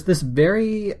it's just this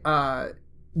very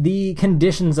the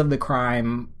conditions of the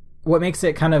crime. What makes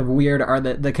it kind of weird are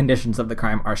the conditions of the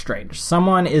crime are strange.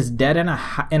 Someone is dead in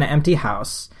an empty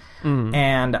house,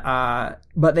 and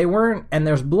but they weren't. And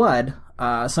there's blood.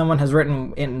 Someone has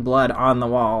written in blood on the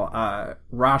wall,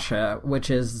 Rasche,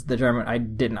 which is the German. I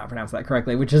did not pronounce that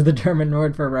correctly. Which is the German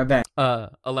word for revenge.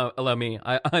 Allow me.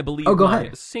 I believe go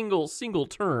ahead. single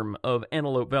term of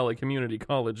Antelope Valley Community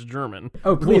College German.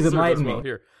 Oh, please enlighten me.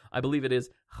 Here, I believe it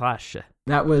is Rasche.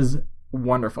 That was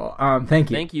wonderful.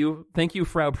 Thank you. Thank you,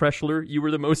 Frau Preschler. You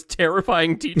were the most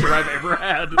terrifying teacher I've ever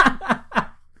had.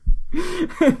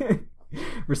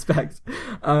 Respect.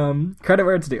 Credit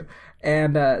where it's due.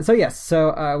 And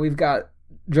so we've got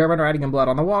German writing in blood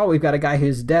on the wall. We've got a guy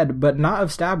who's dead, but not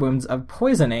of stab wounds, of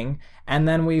poisoning. And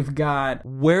then we've got...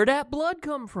 Where'd that blood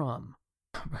come from?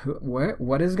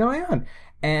 What is going on?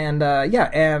 And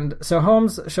and so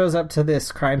Holmes shows up to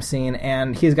this crime scene,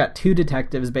 and he's got two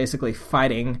detectives basically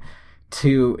fighting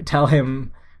to tell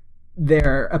him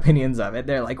their opinions of it.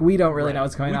 They're like, we don't really know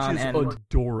what's going on, and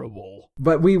adorable.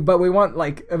 But we want,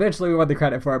 like, eventually we want the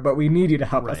credit for it, but we need you to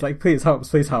help us. Like, please, Holmes,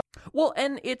 please help. Well,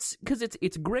 and it's because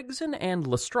it's Gregson and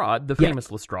Lestrade, the famous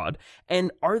Lestrade,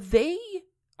 and are they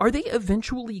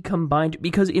eventually combined?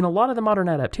 Because in a lot of the modern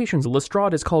adaptations,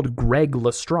 Lestrade is called Greg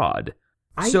Lestrade.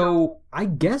 I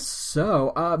guess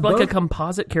so. Like a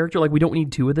composite character, like we don't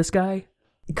need two of this guy?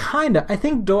 Kinda. I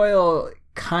think Doyle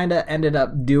kinda ended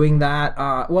up doing that.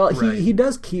 He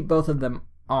does keep both of them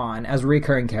on as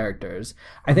recurring characters.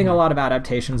 I think a lot of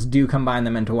adaptations do combine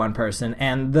them into one person,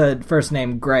 and the first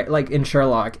name Greg, like in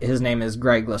Sherlock, his name is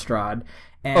Greg Lestrade.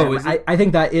 And I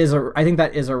think that is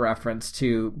a reference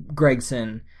to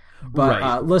Gregson.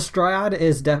 But Lestrade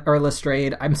or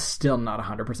Lestrade, I'm still not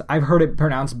 100%. I've heard it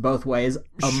pronounced both ways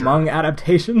among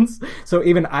adaptations, so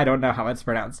even I don't know how it's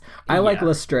pronounced. I like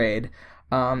Lestrade.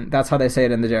 That's how they say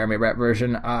it in the Jeremy Brett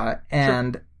version.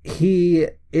 And he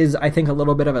is, I think, a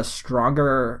little bit of a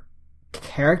stronger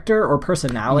character or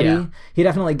personality. Yeah. He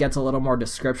definitely gets a little more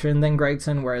description than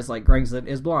Gregson, whereas like Gregson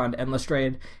is blonde and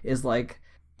Lestrade is like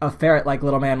a ferret-like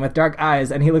little man with dark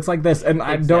eyes, and he looks like this, and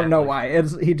I don't know why.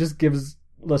 He just gives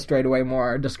Lestrade way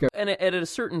more description. And at a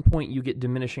certain point, you get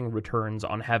diminishing returns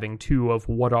on having two of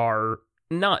what are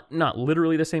not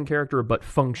literally the same character, but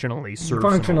functionally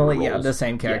the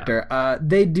same character.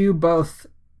 They do both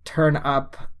turn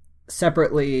up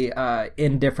separately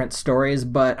in different stories,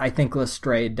 but I think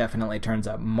Lestrade definitely turns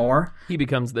up more. He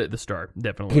becomes the star,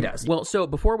 definitely. He does. Well, so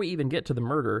before we even get to the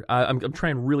murder, I'm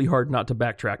trying really hard not to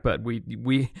backtrack, but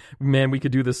we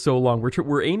could do this so long.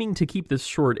 We're aiming to keep this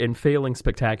short and failing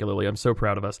spectacularly. I'm so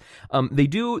proud of us. They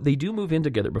do move in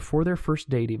together before their first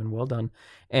date, even. Well done.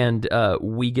 And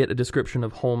we get a description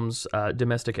of Holmes'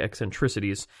 domestic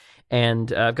eccentricities.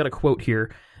 And I've got a quote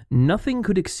here. Nothing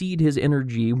could exceed his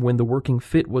energy when the working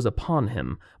fit was upon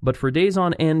him, but for days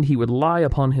on end he would lie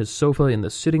upon his sofa in the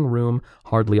sitting room,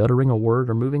 hardly uttering a word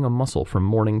or moving a muscle from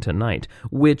morning to night,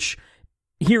 which,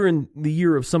 here in the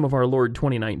year of some of our Lord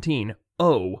 2019,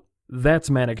 that's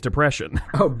manic depression.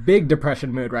 Oh, big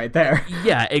depression mood right there.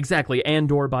 Yeah, exactly.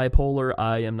 And or bipolar.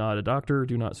 I am not a doctor.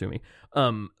 Do not sue me.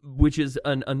 Which is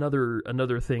another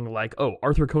thing like,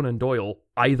 Arthur Conan Doyle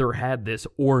either had this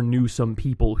or knew some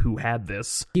people who had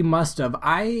this. He must have.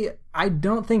 I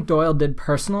don't think Doyle did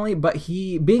personally, but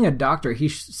he, being a doctor, he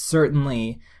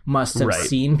certainly must have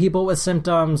seen people with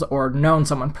symptoms or known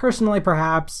someone personally,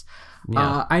 perhaps.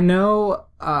 Yeah. I know,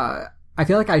 I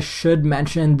feel like I should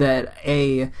mention that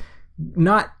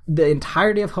not the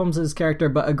entirety of Holmes's character,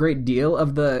 but a great deal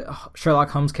of the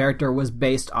Sherlock Holmes character was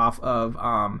based off of,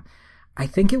 I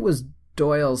think it was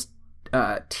Doyle's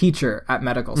teacher at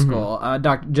medical school,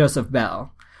 Dr. Joseph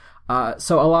Bell.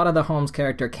 So a lot of the Holmes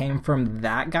character came from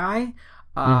that guy.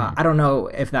 I don't know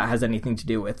if that has anything to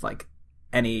do with like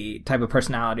any type of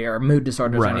personality or mood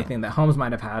disorders or anything that Holmes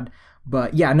might have had.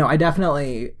 But yeah, no, I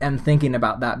definitely am thinking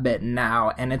about that bit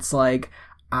now, and it's like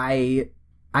I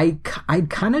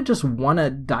kind of just want to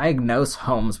diagnose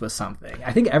Holmes with something.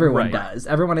 I think everyone does.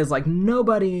 Everyone is like,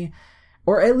 nobody,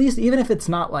 or at least even if it's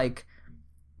not like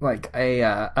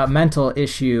a mental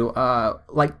issue,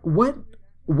 like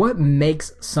what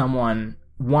makes someone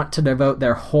want to devote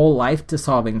their whole life to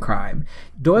solving crime?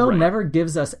 Doyle never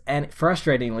gives us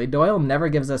frustratingly, Doyle never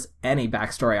gives us any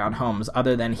backstory on Holmes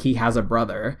other than he has a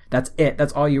brother. That's it.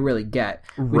 That's all you really get.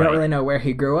 We don't really know where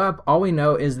he grew up. All we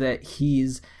know is that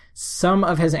some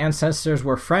of his ancestors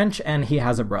were French and he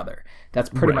has a brother. That's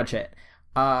pretty much it.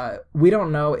 We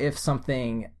don't know if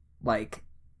something like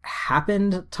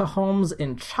happened to Holmes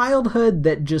in childhood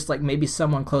that just like maybe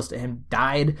someone close to him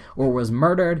died or was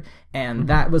murdered and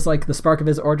that was like the spark of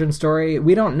his origin story.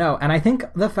 We don't know. And I think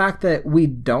the fact that we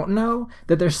don't know,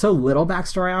 that there's so little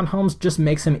backstory on Holmes, just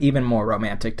makes him even more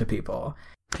romantic to people.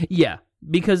 Yeah,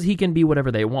 because he can be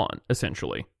whatever they want,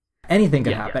 essentially. Anything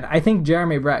could happen. I think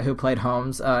Jeremy Brett, who played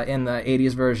Holmes in the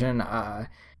 80s version,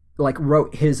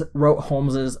 wrote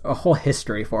Holmes's a whole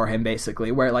history for him,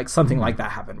 basically, where like something like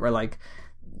that happened, where like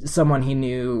someone he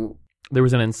knew, there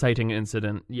was an inciting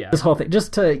incident. Yeah, this whole thing,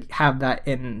 just to have that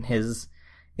in his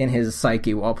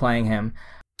psyche while playing him.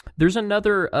 There's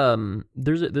another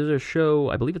there's a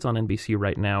show, I believe it's on NBC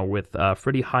right now, with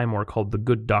Freddie Highmore called The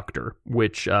Good Doctor,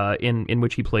 which in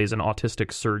which he plays an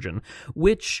autistic surgeon,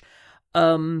 which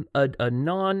a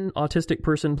non-autistic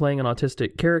person playing an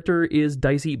autistic character is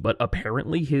dicey, but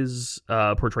apparently his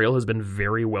portrayal has been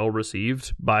very well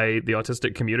received by the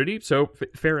autistic community, so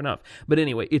fair enough. But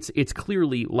anyway, it's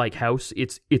clearly like House.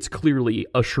 It's clearly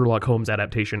a Sherlock Holmes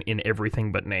adaptation in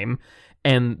everything but name.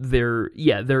 And there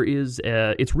is,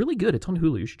 it's really good. It's on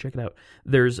Hulu. You should check it out.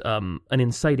 There's an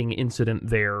inciting incident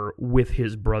there with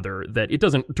his brother that it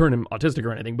doesn't turn him autistic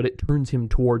or anything, but it turns him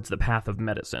towards the path of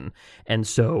medicine. And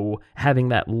so having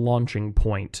that launching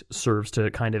point serves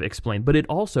to kind of explain. But it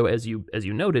also, as you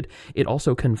noted, it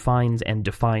also confines and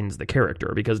defines the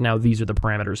character, because now these are the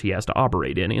parameters he has to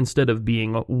operate in, instead of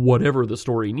being whatever the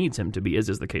story needs him to be, as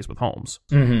is the case with Holmes.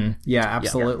 Mm-hmm. Yeah,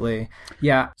 absolutely.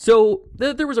 Yeah. So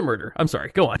there was a murder. I'm sorry,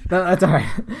 go on. That's all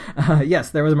right.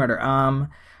 Yes, there was a murder.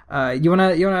 You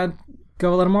wanna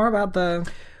go a little more about the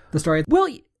story? Well,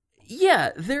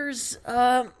 yeah. There's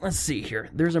let's see here.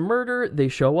 There's a murder. They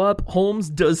show up. Holmes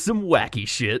does some wacky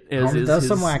shit.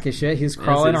 Some wacky shit. He's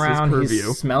crawling around.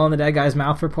 He's smelling the dead guy's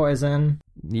mouth for poison.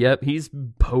 Yep, he's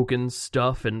poking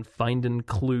stuff and finding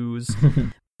clues.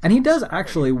 And he does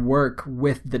actually work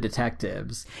with the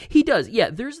detectives. He does, yeah.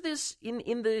 There's this in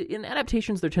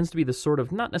adaptations. There tends to be this sort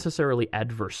of, not necessarily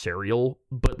adversarial,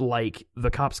 but like the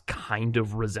cops kind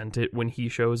of resent it when he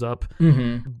shows up.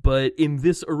 Mm-hmm. But in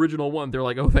this original one, they're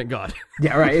like, "Oh, thank God."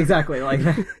 Yeah, right. Exactly. Like,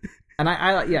 and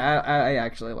I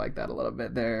actually like that a little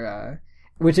bit there,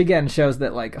 which again shows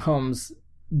that like Holmes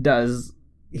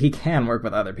he can work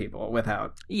with other people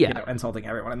without insulting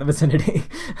everyone in the vicinity.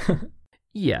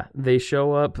 Yeah, they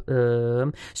show up.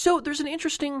 So there's an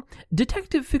interesting...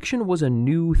 Detective fiction was a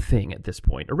new thing at this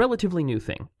point, a relatively new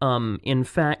thing. In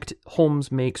fact, Holmes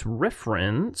makes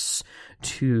reference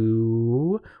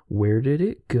to... Where did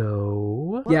it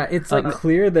go? Yeah, it's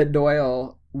clear that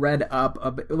Doyle read up,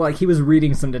 like he was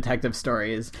reading some detective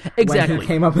stories exactly. when he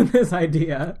came up with this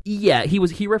idea. Yeah,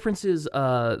 he references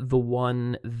the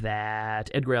one that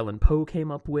Edgar Allan Poe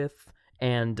came up with.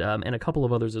 And a couple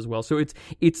of others as well. So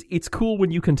it's cool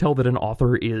when you can tell that an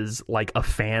author is like a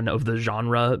fan of the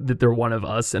genre, that they're one of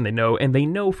us, and they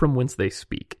know from whence they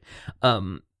speak.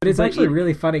 But it's actually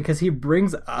really funny because he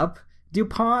brings up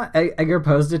Dupont, Edgar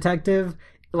Poe's detective,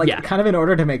 kind of in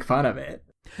order to make fun of it.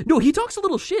 No, he talks a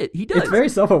little shit. He does. It's very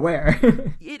self-aware.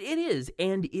 It is,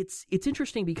 and it's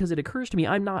interesting because it occurs to me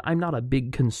I'm not a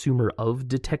big consumer of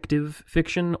detective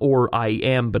fiction, or I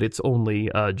am, but it's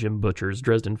only Jim Butcher's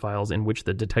Dresden Files, in which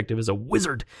the detective is a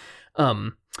wizard.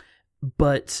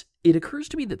 But it occurs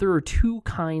to me that there are two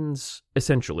kinds,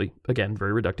 essentially, again,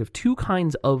 very reductive, two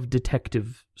kinds of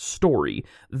detective story.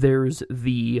 There's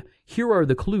the here are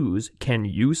the clues, can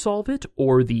you solve it,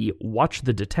 or the watch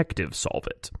the detective solve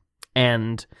it.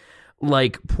 And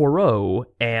like Poirot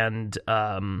and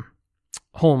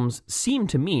Holmes seem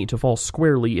to me to fall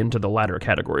squarely into the latter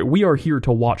category. We are here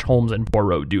to watch Holmes and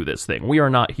Poirot do this thing. We are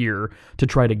not here to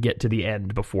try to get to the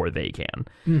end before they can.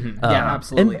 Mm-hmm. Yeah,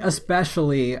 absolutely. And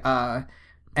especially, and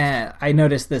I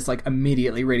noticed this like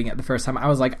immediately reading it the first time. I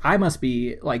was like, I must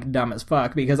be like dumb as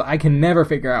fuck because I can never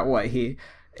figure out what he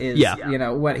is,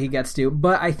 what he gets to.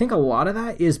 But I think a lot of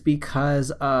that is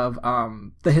because of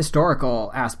the historical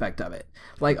aspect of it.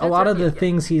 Like a lot of the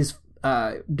things he's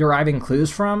deriving clues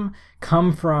from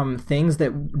come from things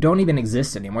that don't even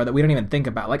exist anymore, that we don't even think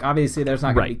about. Like obviously there's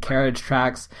not going to be carriage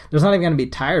tracks. There's not even going to be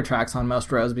tire tracks on most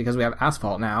roads because we have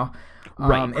asphalt now.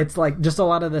 It's like just a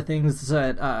lot of the things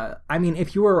that, I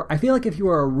feel like if you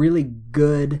were a really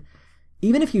good...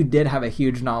 Even if you did have a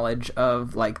huge knowledge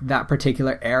of like that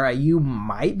particular era, you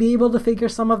might be able to figure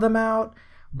some of them out,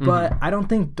 but I don't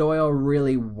think Doyle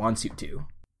really wants you to.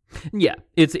 Yeah,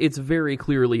 it's very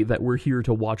clearly that we're here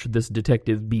to watch this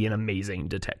detective be an amazing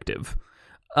detective.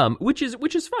 Which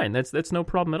is fine. That's no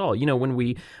problem at all. You know,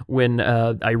 when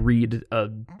I read a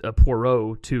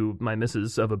Poirot to my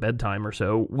missus of a bedtime or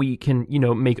so, we can,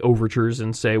 make overtures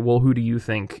and say, well, who do you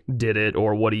think did it,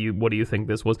 or what do you think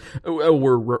this was? Oh,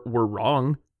 we're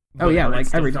wrong. Oh yeah, like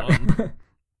every time.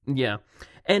 Yeah,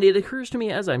 and it occurs to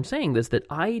me as I'm saying this that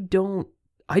I don't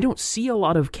see a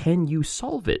lot of can you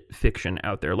solve it fiction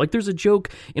out there. Like there's a joke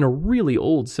in a really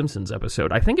old Simpsons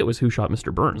episode, I think it was Who Shot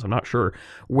Mr. Burns, I'm not sure,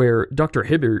 where Dr.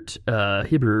 Hibbert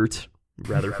turns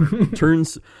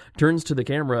to the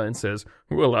camera and says,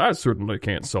 well, I certainly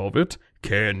can't solve it.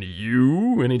 Can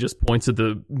you? And he just points at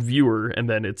the viewer, and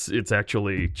then it's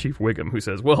actually Chief Wiggum who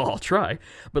says, well, I'll try.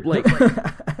 But like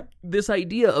this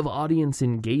idea of audience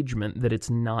engagement, that it's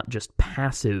not just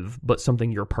passive, but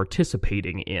something you're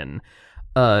participating in,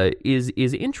 is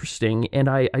interesting, and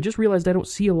I just realized I don't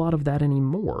see a lot of that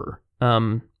anymore.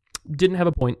 Didn't have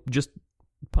a point, just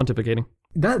pontificating.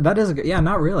 That is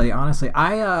not really, honestly.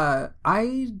 I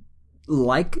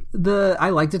like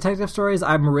detective stories.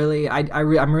 I'm really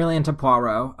into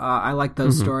Poirot. I like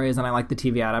those stories, and I like the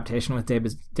TV adaptation with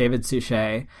David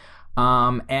Suchet.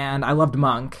 And I loved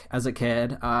Monk as a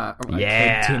kid,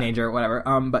 kid, teenager, whatever.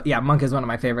 But yeah, Monk is one of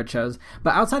my favorite shows.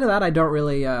 But outside of that, I don't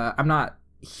really, I'm not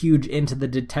huge into the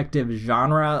detective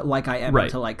genre like I am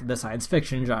into like the science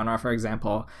fiction genre, for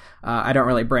example. I don't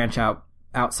really branch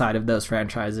outside of those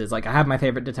franchises. Like I have my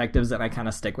favorite detectives and I kind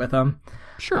of stick with them.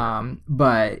 Sure.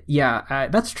 But yeah,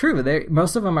 that's true.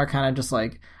 Most of them are kind of just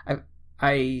like,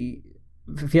 I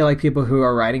feel like people who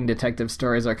are writing detective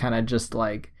stories are kind of just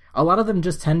like, a lot of them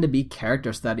just tend to be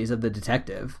character studies of the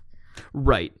detective.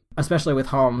 Right. Especially with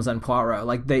Holmes and Poirot.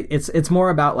 Like it's more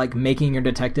about like making your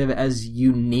detective as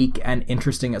unique and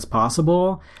interesting as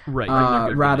possible. Right.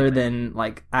 Rather than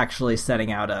like actually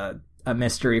setting out a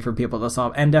mystery for people to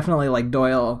solve. And definitely like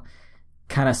Doyle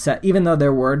kind of set, even though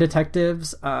there were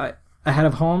detectives ahead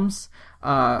of Holmes,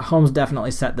 Holmes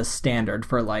definitely set the standard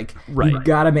for like, you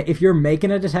gotta make, if you're making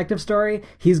a detective story,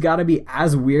 he's gotta be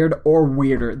as weird or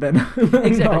weirder than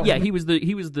exactly. Holmes. Yeah, he was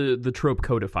the trope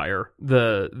codifier,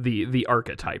 the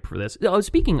archetype for this.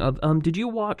 Speaking of, did you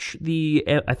watch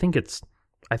I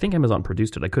think Amazon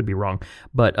produced it, I could be wrong,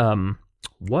 but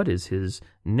what is his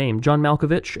name? John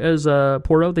Malkovich as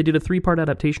Poirot. They did a 3-part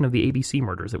adaptation of the ABC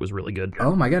murders. It was really good.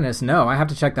 Oh my goodness, no, I have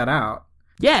to check that out.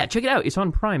 Yeah, check it out. It's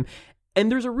on Prime. And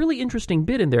there's a really interesting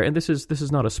bit in there, and this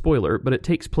is not a spoiler, but it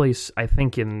takes place, I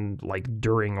think, in like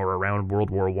during or around World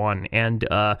War I. And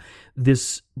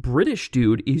this British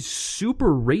dude is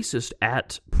super racist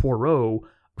at Poirot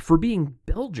for being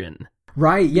Belgian.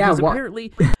 Right? Yeah. Because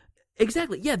apparently,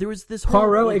 exactly. Yeah, there was this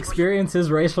Poirot whole, experiences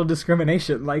racial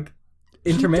discrimination like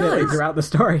intermittently throughout the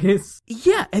stories.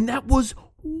 Yeah, and that was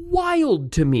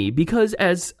wild to me because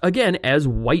as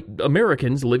white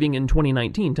Americans living in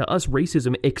 2019, to us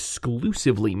racism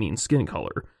exclusively means skin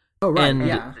color. Oh right, and,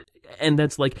 yeah. And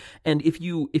that's like, and if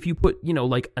you put, you know,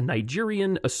 like a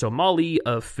Nigerian, a Somali,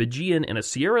 a Fijian, and a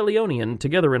Sierra Leonean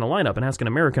together in a lineup and ask an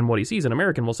American what he sees, an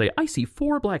American will say, I see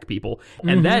 4 black people.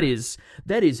 And that is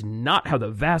not how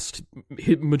the vast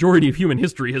majority of human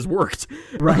history has worked.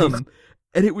 Right.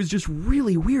 And it was just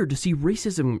really weird to see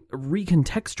racism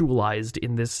recontextualized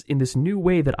in this new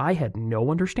way that I had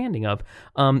no understanding of.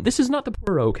 This is not the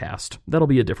Poirot cast. That'll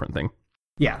be a different thing.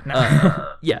 Yeah. No.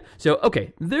 Yeah. So,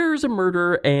 okay, there's a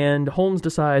murder, and Holmes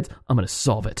decides, I'm going to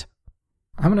solve it.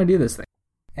 I'm going to do this thing.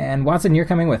 And Watson, you're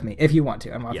coming with me if you want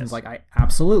to. And Watson's Yes. like, I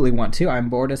absolutely want to. I'm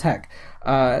bored as heck.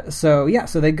 So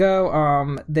they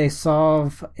go, they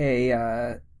solve they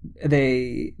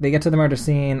get to the murder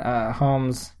scene.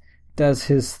 Holmes does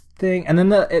his thing, and then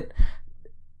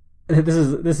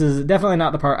this is definitely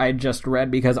not the part I just read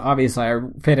because obviously I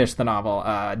finished the novel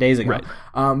days ago. Right.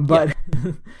 But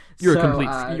You're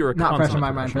a not fresh in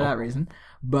my consummate mind for professional. that reason.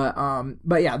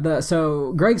 But yeah,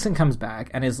 so Gregson comes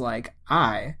back and is like,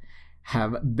 I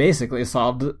have basically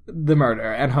solved the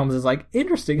murder, and Holmes is like,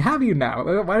 interesting, have you now?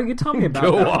 Why don't you tell me about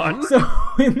Go that? on. So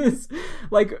in this,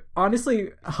 like, honestly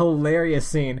hilarious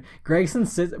scene, Gregson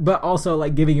sits, but also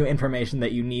like giving you information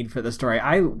that you need for the story.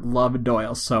 I love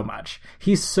Doyle so much.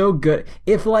 He's so good.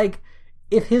 If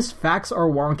his facts are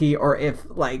wonky, or if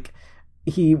like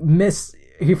he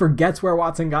forgets where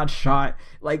Watson got shot,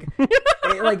 like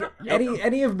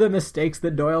any of the mistakes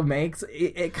that Doyle makes,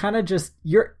 it kind of just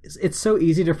it's so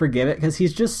easy to forgive it because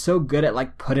he's just so good at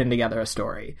like putting together a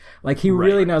story. Like he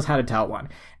really knows how to tell one.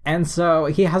 And so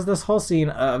he has this whole scene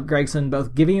of Gregson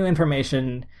both giving you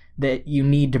information that you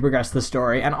need to progress the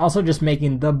story and also just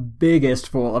making the biggest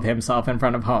fool of himself in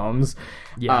front of Holmes.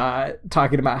 Yeah.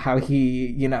 Talking about how he,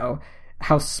 you know,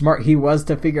 how smart he was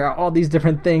to figure out all these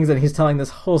different things, and he's telling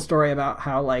this whole story about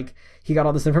how like he got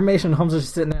all this information. Holmes is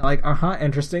just sitting there like,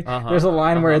 interesting. There's a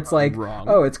line where it's like, wrong.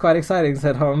 Oh, it's quite exciting,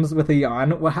 said Holmes with a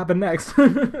yawn. What happened next?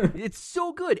 It's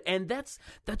so good, and that's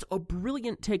a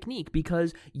brilliant technique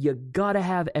because you gotta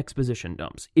have exposition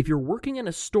dumps. If you're working in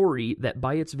a story that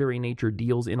by its very nature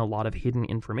deals in a lot of hidden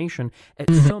information,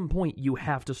 at some point you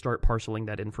have to start parceling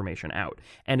that information out,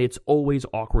 and it's always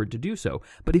awkward to do so.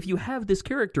 But if you have this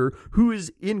character who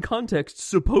is in context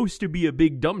supposed to be a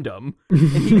big dum-dum, and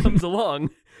he comes along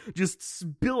just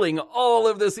spilling all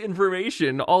of this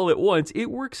information all at once, it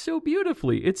works so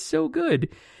beautifully. It's so good.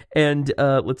 And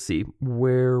let's see,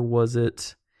 where was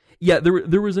it? Yeah,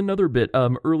 there was another bit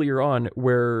earlier on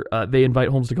where they invite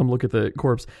Holmes to come look at the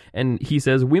corpse, and he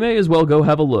says, we may as well go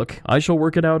have a look. I shall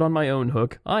work it out on my own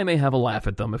hook. I may have a laugh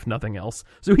at them, if nothing else.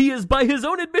 So he is, by his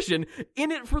own admission, in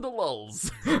it for the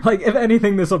lulz. Like, if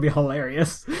anything, this will be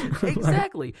hilarious.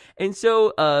 Exactly. And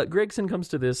so Gregson comes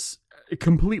to this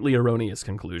completely erroneous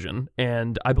conclusion,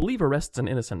 and I believe arrests an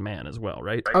innocent man as well,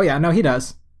 right? Oh yeah, no, he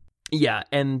does. Yeah,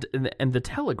 and the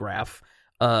Telegraph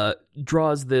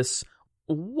draws this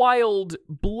wild,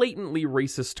 blatantly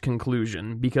racist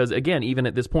conclusion because, again, even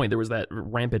at this point, there was that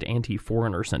rampant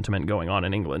anti-foreigner sentiment going on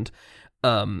in England.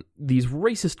 These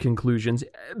racist conclusions,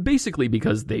 basically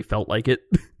because they felt like it.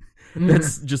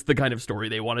 That's just the kind of story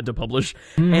they wanted to publish.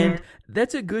 And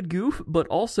that's a good goof, but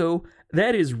also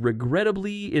that is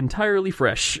regrettably entirely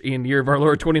fresh in Year of Our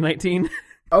Lord 2019.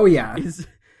 Oh, yeah.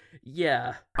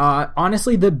 Yeah.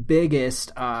 Honestly, the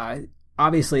biggest,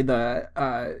 obviously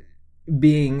the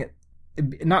being,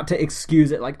 not to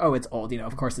excuse it, like, oh, it's old, you know,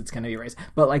 of course it's going to be racist,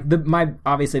 but like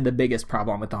obviously the biggest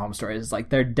problem with the Holmes story is like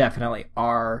there definitely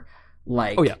are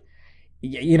like, oh yeah,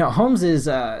 you know, Holmes is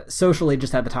socially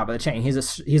just at the top of the chain.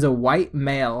 He's a white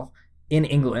male in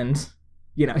England.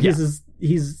 You know,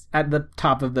 he's at the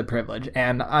top of the privilege,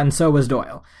 and so was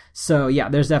Doyle. So yeah,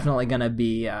 there's definitely going to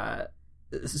be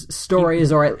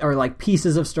stories or like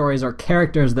pieces of stories or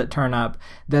characters that turn up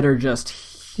that are just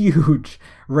huge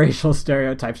racial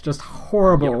stereotypes, just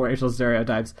horrible racial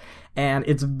stereotypes, and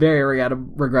it's very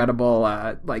regrettable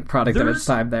like product of its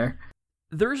time there.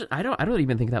 I don't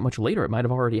even think that much later. It might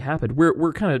have already happened.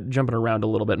 We're kind of jumping around a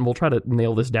little bit, and we'll try to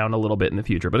nail this down a little bit in the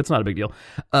future, but it's not a big deal.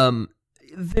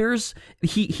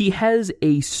 he has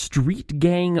a street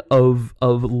gang of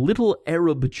little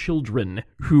Arab children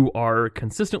who are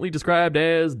consistently described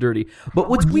as dirty. But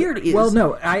what's weird is, well,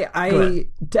 no, I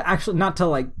to actually, not to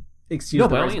like excuse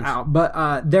the words out,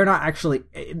 but they're not actually.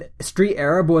 Street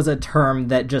Arab was a term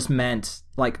that just meant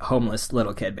like homeless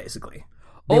little kid, basically.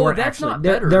 That's not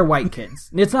better. They're white kids.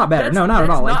 It's not better. No, not at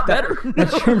all. Like that,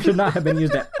 that term should not have been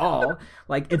used at all.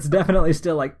 Like, it's definitely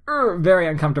still like very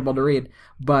uncomfortable to read.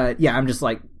 But yeah, I'm just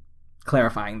like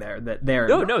clarifying there that they're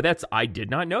I did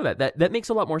not know that. That makes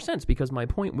a lot more sense, because my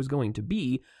point was going to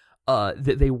be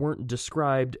that they weren't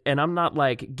described, and I'm not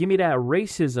like, give me that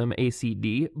racism,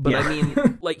 ACD, but I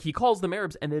mean, like, he calls them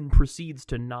Arabs and then proceeds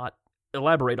to not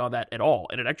elaborate on that at all,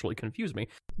 and it actually confused me.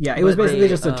 Yeah, it was basically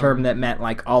just a term that meant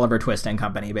like Oliver Twist and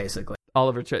Company, basically.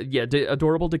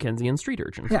 Adorable Dickensian street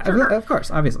urchins. Yeah, sure. Of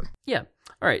course, obviously. Yeah.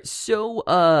 All right, so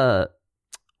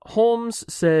Holmes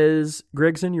says,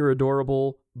 Gregson, you're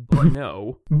adorable, but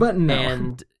no. But no.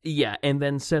 And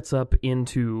then sets up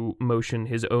into motion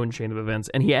his own chain of events.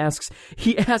 And he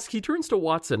turns to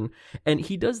Watson, and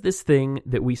he does this thing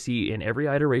that we see in every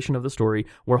iteration of the story,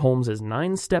 where Holmes is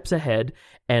 9 steps ahead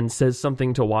and says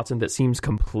something to Watson that seems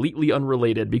completely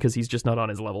unrelated because he's just not on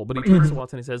his level. But he turns to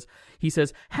Watson and he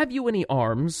says, have you any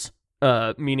arms?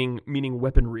 Meaning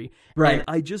weaponry. Right. And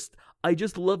I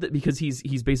just love that, because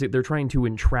he's basically, they're trying to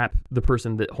entrap the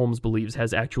person that Holmes believes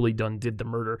has actually did the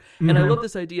murder. Mm-hmm. And I love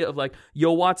this idea of like,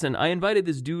 yo, Watson, I invited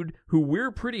this dude who we're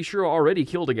pretty sure already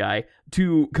killed a guy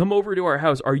to come over to our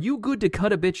house. Are you good to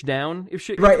cut a bitch down if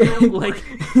shit gets real? Like,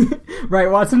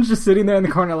 right. Watson's just sitting there in the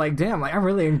corner like, damn, like, I'm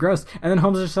really engrossed. And then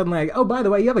Holmes is just suddenly like, oh, by the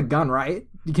way, you have a gun, right?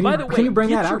 Can you bring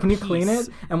that out? Can you clean it?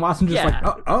 And Watson just like,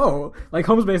 oh. Like,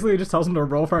 Holmes basically just tells him to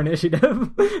roll for initiative.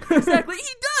 Exactly. He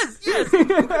does. Yes. You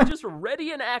can just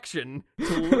ready in action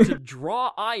to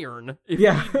draw iron if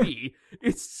need be.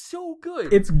 It's so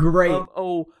good. It's great.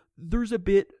 There's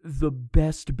the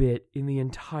best bit in the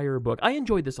entire book. I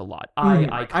enjoyed this a lot.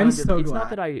 I'm so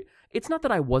glad. It's not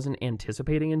that I wasn't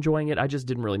anticipating enjoying it. I just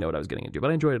didn't really know what I was getting into, but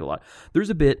I enjoyed it a lot. There's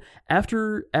a bit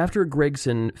after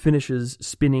Gregson finishes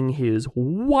spinning his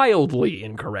wildly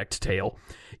incorrect tale.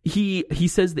 He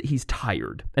says that he's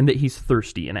tired and that he's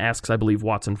thirsty, and asks, I believe,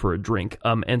 Watson for a drink,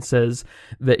 and says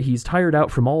that he's tired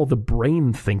out from all the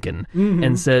brain thinking,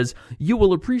 and says, you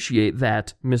will appreciate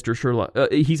that, Mr. Sherlock.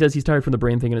 He says he's tired from the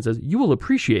brain thinking, and says, you will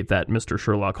appreciate that, Mr.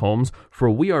 Sherlock Holmes, for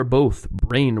we are both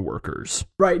brain workers.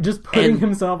 Right, just putting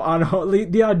himself on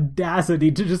the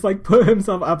audacity to just like put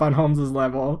himself up on Holmes's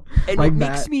level. And like it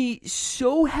makes me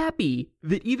so happy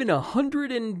that even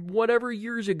 100 and whatever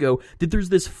years ago, that there's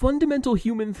this fundamental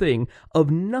human thing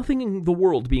of nothing in the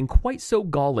world being quite so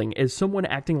galling as someone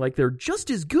acting like they're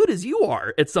just as good as you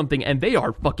are at something, and they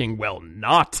are fucking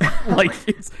not. Like,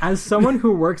 as someone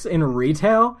who works in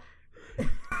retail,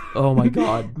 oh my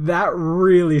god, that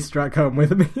really struck home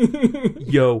with me.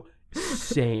 Yo,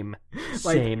 same.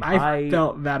 I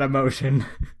felt that emotion.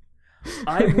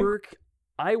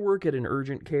 I work at an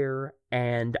urgent care,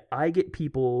 and I get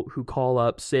people who call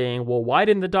up saying, well, why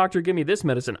didn't the doctor give me this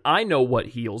medicine? I know what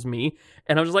heals me.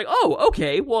 And I'm just like, oh,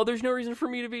 okay, well, there's no reason for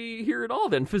me to be here at all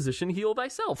then. Physician, heal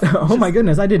thyself. Oh my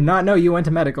goodness, I did not know you went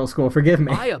to medical school. Forgive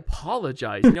me. I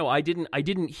apologize. No, I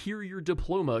didn't hear your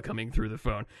diploma coming through the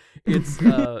phone. It's,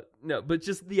 no, but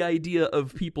just the idea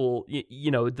of people,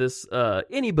 this,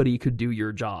 anybody could do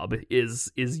your job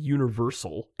is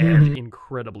universal and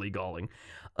incredibly galling.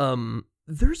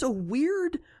 There was a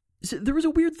weird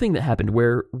thing that happened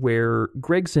where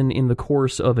Gregson, in the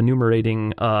course of enumerating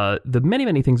the many,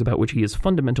 many things about which he is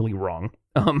fundamentally wrong,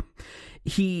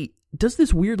 he does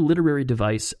this weird literary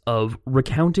device of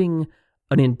recounting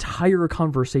an entire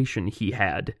conversation he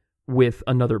had with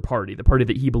another party, the party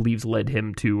that he believes led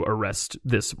him to arrest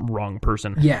this wrong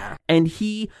person. Yeah. And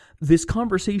this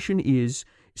conversation is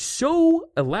so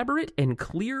elaborate and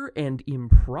clear and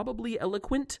improbably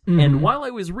eloquent. And while I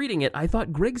was reading it, I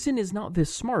thought, Gregson is not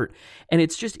this smart. And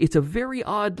it's a very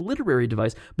odd literary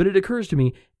device. But it occurs to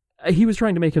me, he was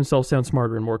trying to make himself sound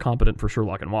smarter and more competent for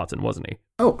Sherlock and Watson, wasn't he?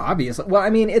 Oh, obviously. Well, I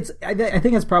mean, I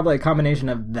think it's probably a combination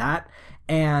of that.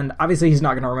 And obviously he's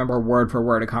not going to remember word for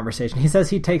word a conversation. He says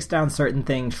he takes down certain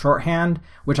things shorthand,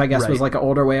 which I guess was like an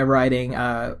older way of writing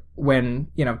when,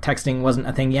 texting wasn't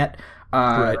a thing yet.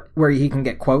 Where he can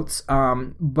get quotes,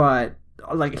 but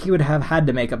like he would have had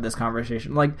to make up this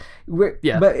conversation. Like,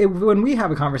 when we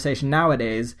have a conversation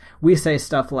nowadays, we say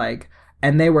stuff like,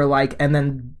 and they were like, and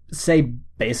then say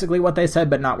basically what they said,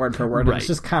 but not word for word. Right. It's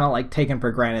just kind of like taken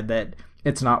for granted that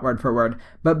it's not word for word.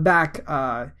 But back,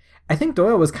 I think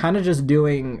Doyle was kind of just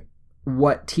doing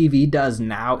what TV does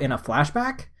now in a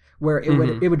flashback, where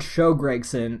it would show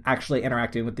Gregson actually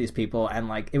interacting with these people, and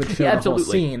like it would show the whole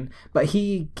scene, but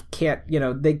he can't,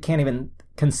 they can't even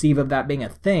conceive of that being a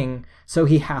thing, so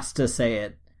he has to say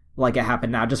it like it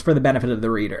happened now, just for the benefit of the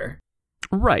reader.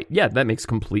 Right. Yeah, that makes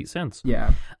complete sense.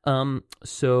 Yeah.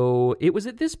 So it was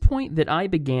at this point that I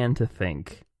began to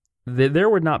think that there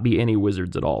would not be any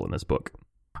wizards at all in this book.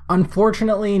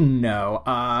 Unfortunately, no.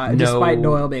 Despite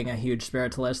Doyle being a huge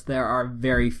spiritualist, there are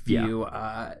very few.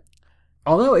 Yeah.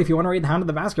 Although, if you want to read The Hound of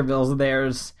the Baskervilles,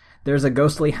 there's a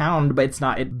ghostly hound, but it's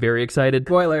not. Very excited.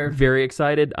 Spoiler. Very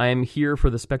excited. I am here for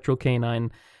the spectral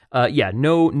canine.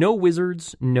 No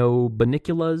wizards, no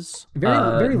baniculas.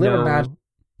 Very little magic.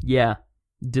 Yeah,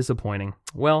 disappointing.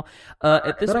 Well,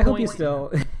 at this point, I hope you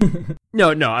still. No,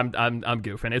 I'm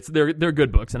goofing. They're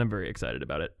good books, and I'm very excited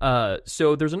about it.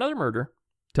 So there's another murder.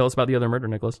 Tell us about the other murder,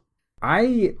 Nicholas.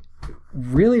 I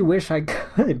really wish I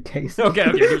could, Casey.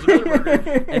 Okay. There's another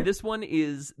murder, and this one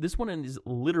is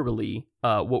literally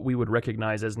what we would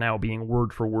recognize as now being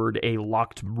word for word a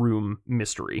locked room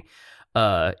mystery.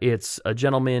 It's a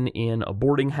gentleman in a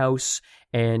boarding house,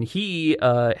 and he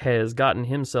has gotten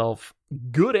himself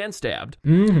good and stabbed.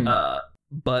 Mm-hmm.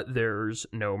 But there's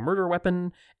no murder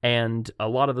weapon, and a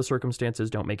lot of the circumstances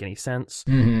don't make any sense.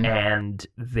 Mm-hmm. And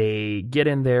they get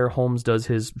in there. Holmes does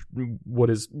his, what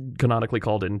is canonically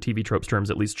called in TV tropes terms,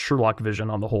 at least Sherlock vision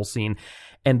on the whole scene.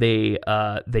 And they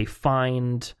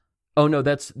find... Oh, no,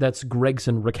 that's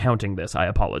Gregson recounting this. I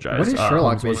apologize. What is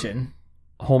Sherlock vision?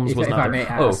 Holmes was not there. If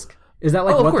I may ask. Is that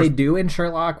like what they do in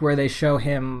Sherlock, where they show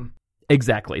him...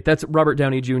 Exactly. That's Robert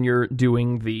Downey Jr.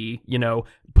 doing the,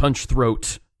 punch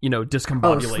throat...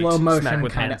 discombobulate, slow motion smack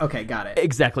with kind hands. of. Okay, got it.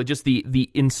 Exactly, just the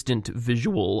instant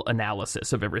visual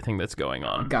analysis of everything that's going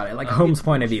on. Got it, like Holmes'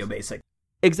 point of view, basically.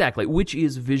 Exactly, which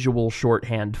is visual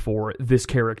shorthand for this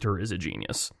character is a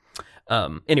genius.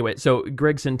 Anyway, so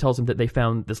Gregson tells him that they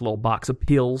found this little box of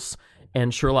pills,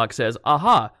 and Sherlock says,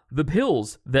 aha, the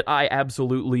pills that I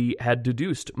absolutely had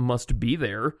deduced must be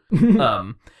there.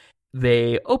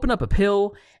 They open up a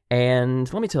pill,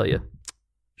 and let me tell you,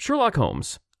 Sherlock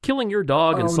Holmes... killing your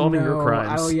dog and solving your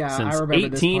crimes since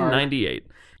 1898.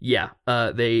 Yeah,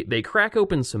 they crack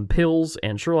open some pills,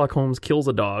 and Sherlock Holmes kills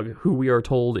a dog who we are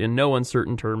told in no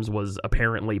uncertain terms was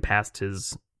apparently past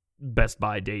his best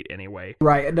by date anyway.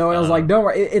 Right. No, I was like, don't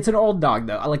worry. It's an old dog,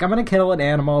 though. Like, I'm going to kill an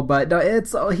animal, but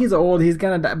he's old. He's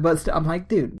going to die. But I'm like,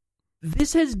 dude.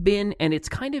 This has been, and it's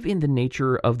kind of in the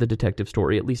nature of the detective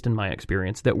story, at least in my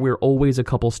experience, that we're always a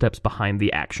couple steps behind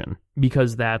the action,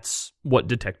 because that's what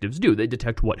detectives do. They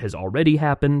detect what has already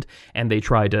happened, and they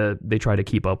try to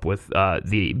keep up with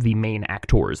the main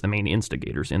actors, the main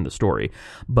instigators in the story.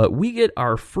 But we get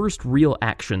our first real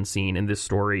action scene in this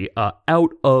story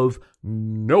out of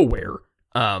nowhere.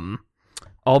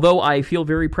 Although I feel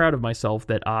very proud of myself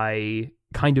that I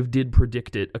kind of did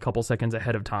predict it a couple seconds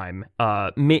ahead of time.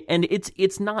 And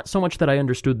it's not so much that I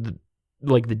understood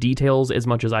the details as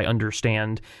much as I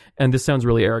understand, and this sounds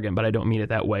really arrogant, but I don't mean it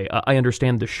that way. I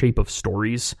understand the shape of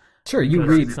stories. Sure, you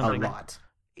read a lot.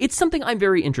 It's something I'm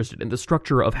very interested in, the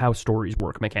structure of how stories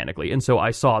work mechanically, and so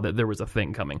I saw that there was a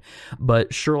thing coming.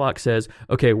 But Sherlock says,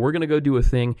 okay, we're going to go do a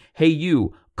thing. Hey,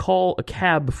 you, call a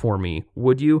cab for me,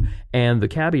 would you? And the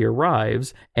cabbie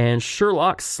arrives, and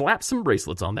Sherlock slaps some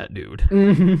bracelets on that dude.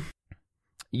 Mm-hmm.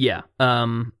 Yeah,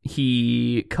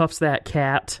 he cuffs that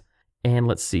cat, and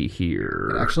let's see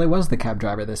here. It actually was the cab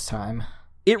driver this time.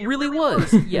 It really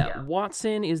was. Yeah.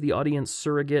 Watson is the audience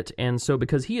surrogate, and so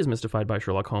because he is mystified by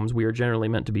Sherlock Holmes, we are generally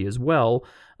meant to be as well,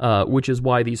 which is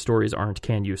why these stories aren't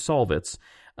can you solve it's.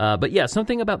 But yeah,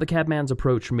 something about the cabman's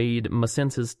approach made my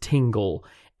senses tingle,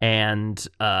 and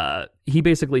he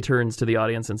basically turns to the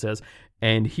audience and says,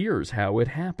 and here's how it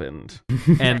happened.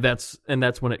 and that's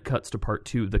when it cuts to part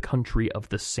 2, The Country of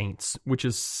the Saints, which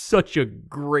is such a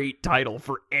great title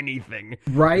for anything.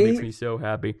 Right? It makes me so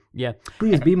happy. Yeah.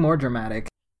 Please be more dramatic.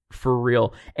 For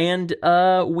real. And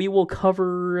we will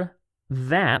cover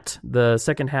that, the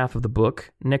second half of the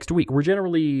book, next week. We're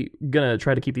generally going to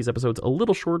try to keep these episodes a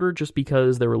little shorter just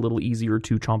because they're a little easier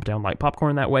to chomp down like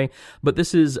popcorn that way. But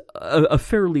this is a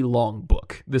fairly long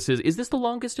book. Is this the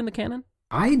longest in the canon?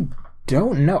 I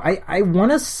don't know. I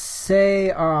want to say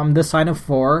The Sign of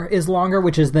Four is longer,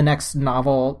 which is the next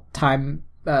novel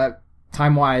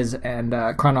time-wise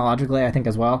and chronologically, I think,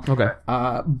 as well. Okay.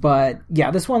 But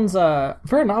yeah, this one's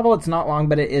for a novel, it's not long,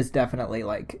 but it is definitely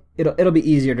like it'll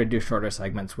be easier to do shorter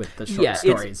segments with the short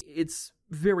stories. It's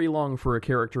very long for a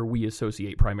character we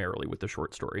associate primarily with the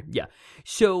short story. Yeah.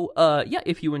 So,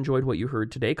 if you enjoyed what you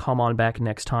heard today, come on back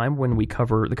next time when we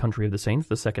cover The Country of the Saints,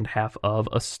 the second half of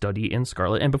A Study in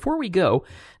Scarlet. And before we go,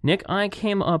 Nick, I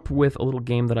came up with a little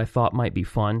game that I thought might be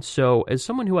fun. So, as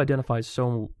someone who identifies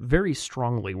so very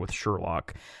strongly with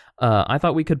Sherlock, I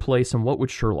thought we could play some What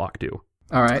Would Sherlock Do?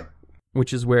 All right.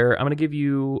 Which is where I'm going to give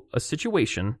you a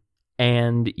situation,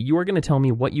 and you are going to tell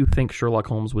me what you think Sherlock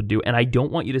Holmes would do. And I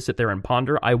don't want you to sit there and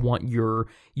ponder. I want your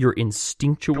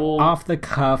instinctual... off the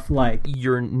cuff, like...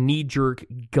 your knee-jerk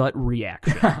gut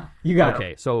reaction. You got it.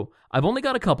 Okay, so I've only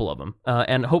got a couple of them.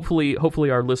 And hopefully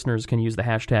our listeners can use the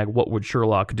hashtag What Would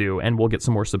Sherlock Do, and we'll get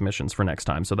some more submissions for next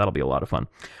time. So that'll be a lot of fun.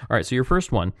 All right, so your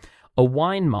first one. A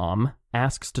wine mom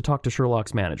asks to talk to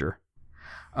Sherlock's manager.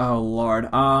 Oh, Lord.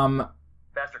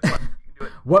 Faster question. You can do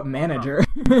it. What manager?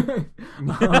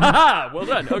 Well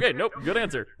done. Okay, nope, good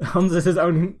answer. Holmes is his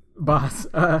own boss.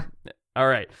 All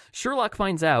right. Sherlock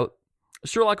finds out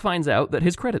that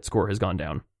his credit score has gone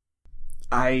down.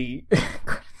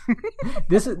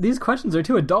 These questions are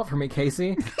too adult for me,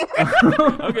 Casey.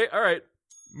 Okay, all right.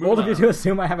 Bold of you to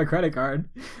assume I have a credit card.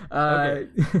 Okay.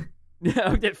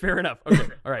 Yeah, okay, fair enough. Okay,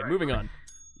 all right, moving on.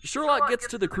 Sherlock gets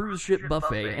to the cruise ship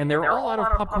buffet, and they're all out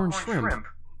of popcorn shrimp.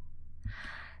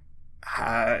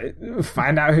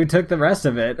 Find out who took the rest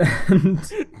of it and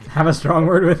have a strong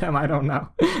word with him. I don't know.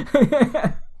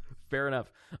 Fair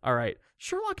enough. All right.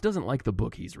 Sherlock doesn't like the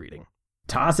book he's reading.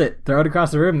 Toss it. Throw it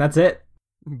across the room. That's it.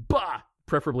 Bah!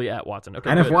 Preferably at Watson. Okay,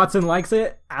 and good. if Watson likes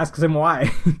it, asks him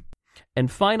why.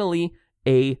 And finally,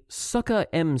 a sucka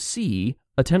MC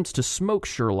attempts to smoke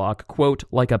Sherlock, quote,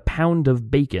 like a pound of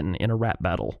bacon in a rap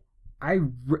battle.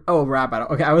 Rap battle.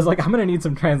 Okay, I was like, I'm going to need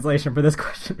some translation for this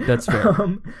question. That's fair.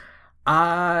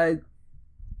 Oh,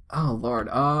 Lord.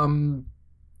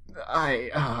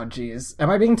 Geez. Am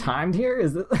I being timed here?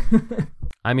 Is it?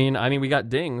 I mean, we got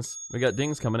dings. We got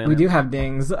dings coming in. We do have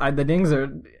dings. The dings are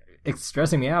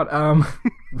stressing me out.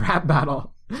 Rap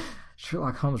battle.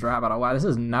 Sherlock Holmes rap battle. Wow, this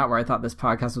is not where I thought this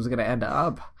podcast was going to end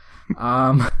up.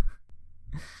 I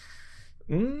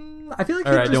feel like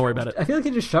all right, don't worry about it. I feel like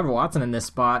he just shoved Watson in this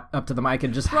spot up to the mic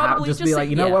and just Probably be like,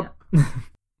 you know what?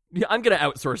 Yeah, I'm gonna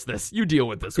outsource this. You deal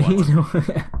with this, Watson.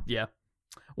 Yeah.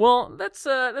 Well, that's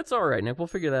all right, Nick. We'll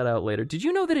figure that out later. Did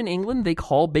you know that in England they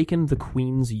call bacon the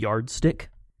Queen's yardstick?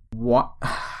 What?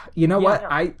 You know what?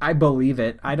 I believe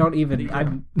it. I don't even.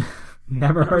 I've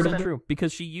never heard of it. True,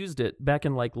 because she used it back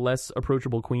in like less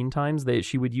approachable Queen times.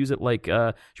 She would use it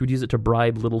to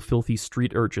bribe little filthy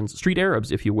street urchins, street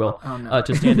Arabs, if you will,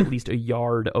 to stand at least a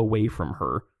yard away from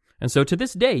her. And so to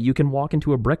this day, you can walk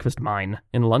into a breakfast mine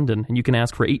in London and you can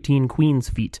ask for 18 Queen's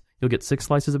feet. You'll get 6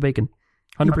 slices of bacon.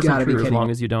 100% true as long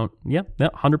as you don't. Yeah,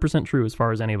 100% true as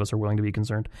far as any of us are willing to be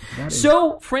concerned.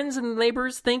 So, friends and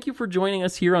neighbors, thank you for joining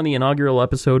us here on the inaugural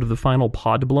episode of The Final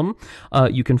Podblum.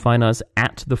 You can find us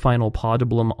at The Final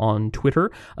Podblum on Twitter.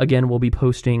 Again, we'll be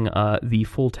posting the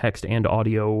full text and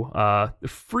audio,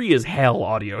 free as hell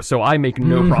audio, so I make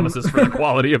no promises for the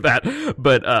quality of that.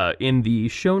 But in the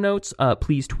show notes,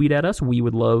 please tweet at us. We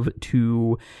would love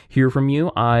to hear from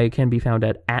you. I can be found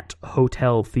at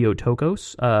Hotel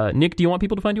Theotokos. Nick, do you want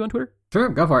people to find you on Twitter? Sure,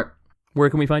 go for it. Where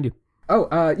can we find you?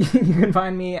 You can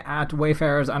find me at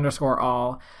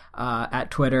Wayfarers_all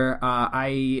at Twitter.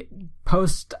 I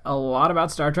post a lot about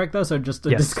Star Trek, though, so just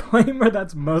a disclaimer,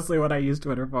 that's mostly what I use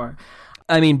Twitter for.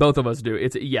 I mean, both of us do.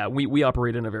 We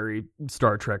operate in a very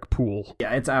Star Trek pool.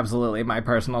 Yeah, it's absolutely my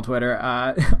personal Twitter.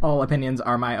 All opinions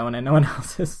are my own and no one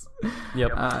else's.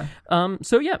 Yep.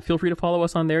 Feel free to follow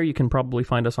us on there. You can probably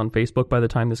find us on Facebook by the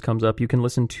time this comes up. You can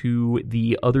listen to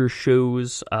the other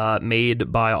shows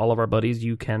made by all of our buddies.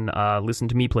 You can listen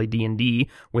to me play D&D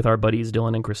with our buddies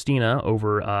Dylan and Christina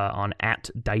over on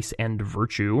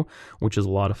 @DiceAndVirtue, which is a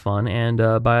lot of fun.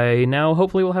 And by now,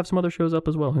 hopefully, we'll have some other shows up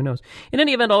as well. Who knows? In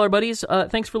any event, all our buddies,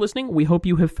 thanks for listening. We hope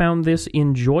you have found this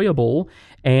enjoyable.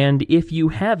 And if you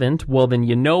haven't, well, then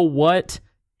you know what?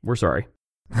 We're sorry.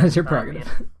 That's your prerogative.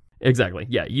 Exactly.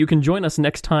 Yeah, you can join us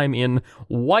next time in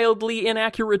wildly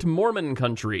inaccurate Mormon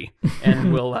country,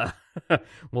 and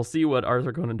we'll see what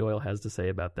Arthur Conan Doyle has to say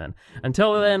about then.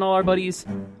 Until then, all our buddies,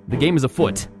 the game is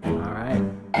afoot. All right.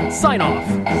 Sign off.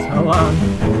 So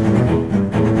long.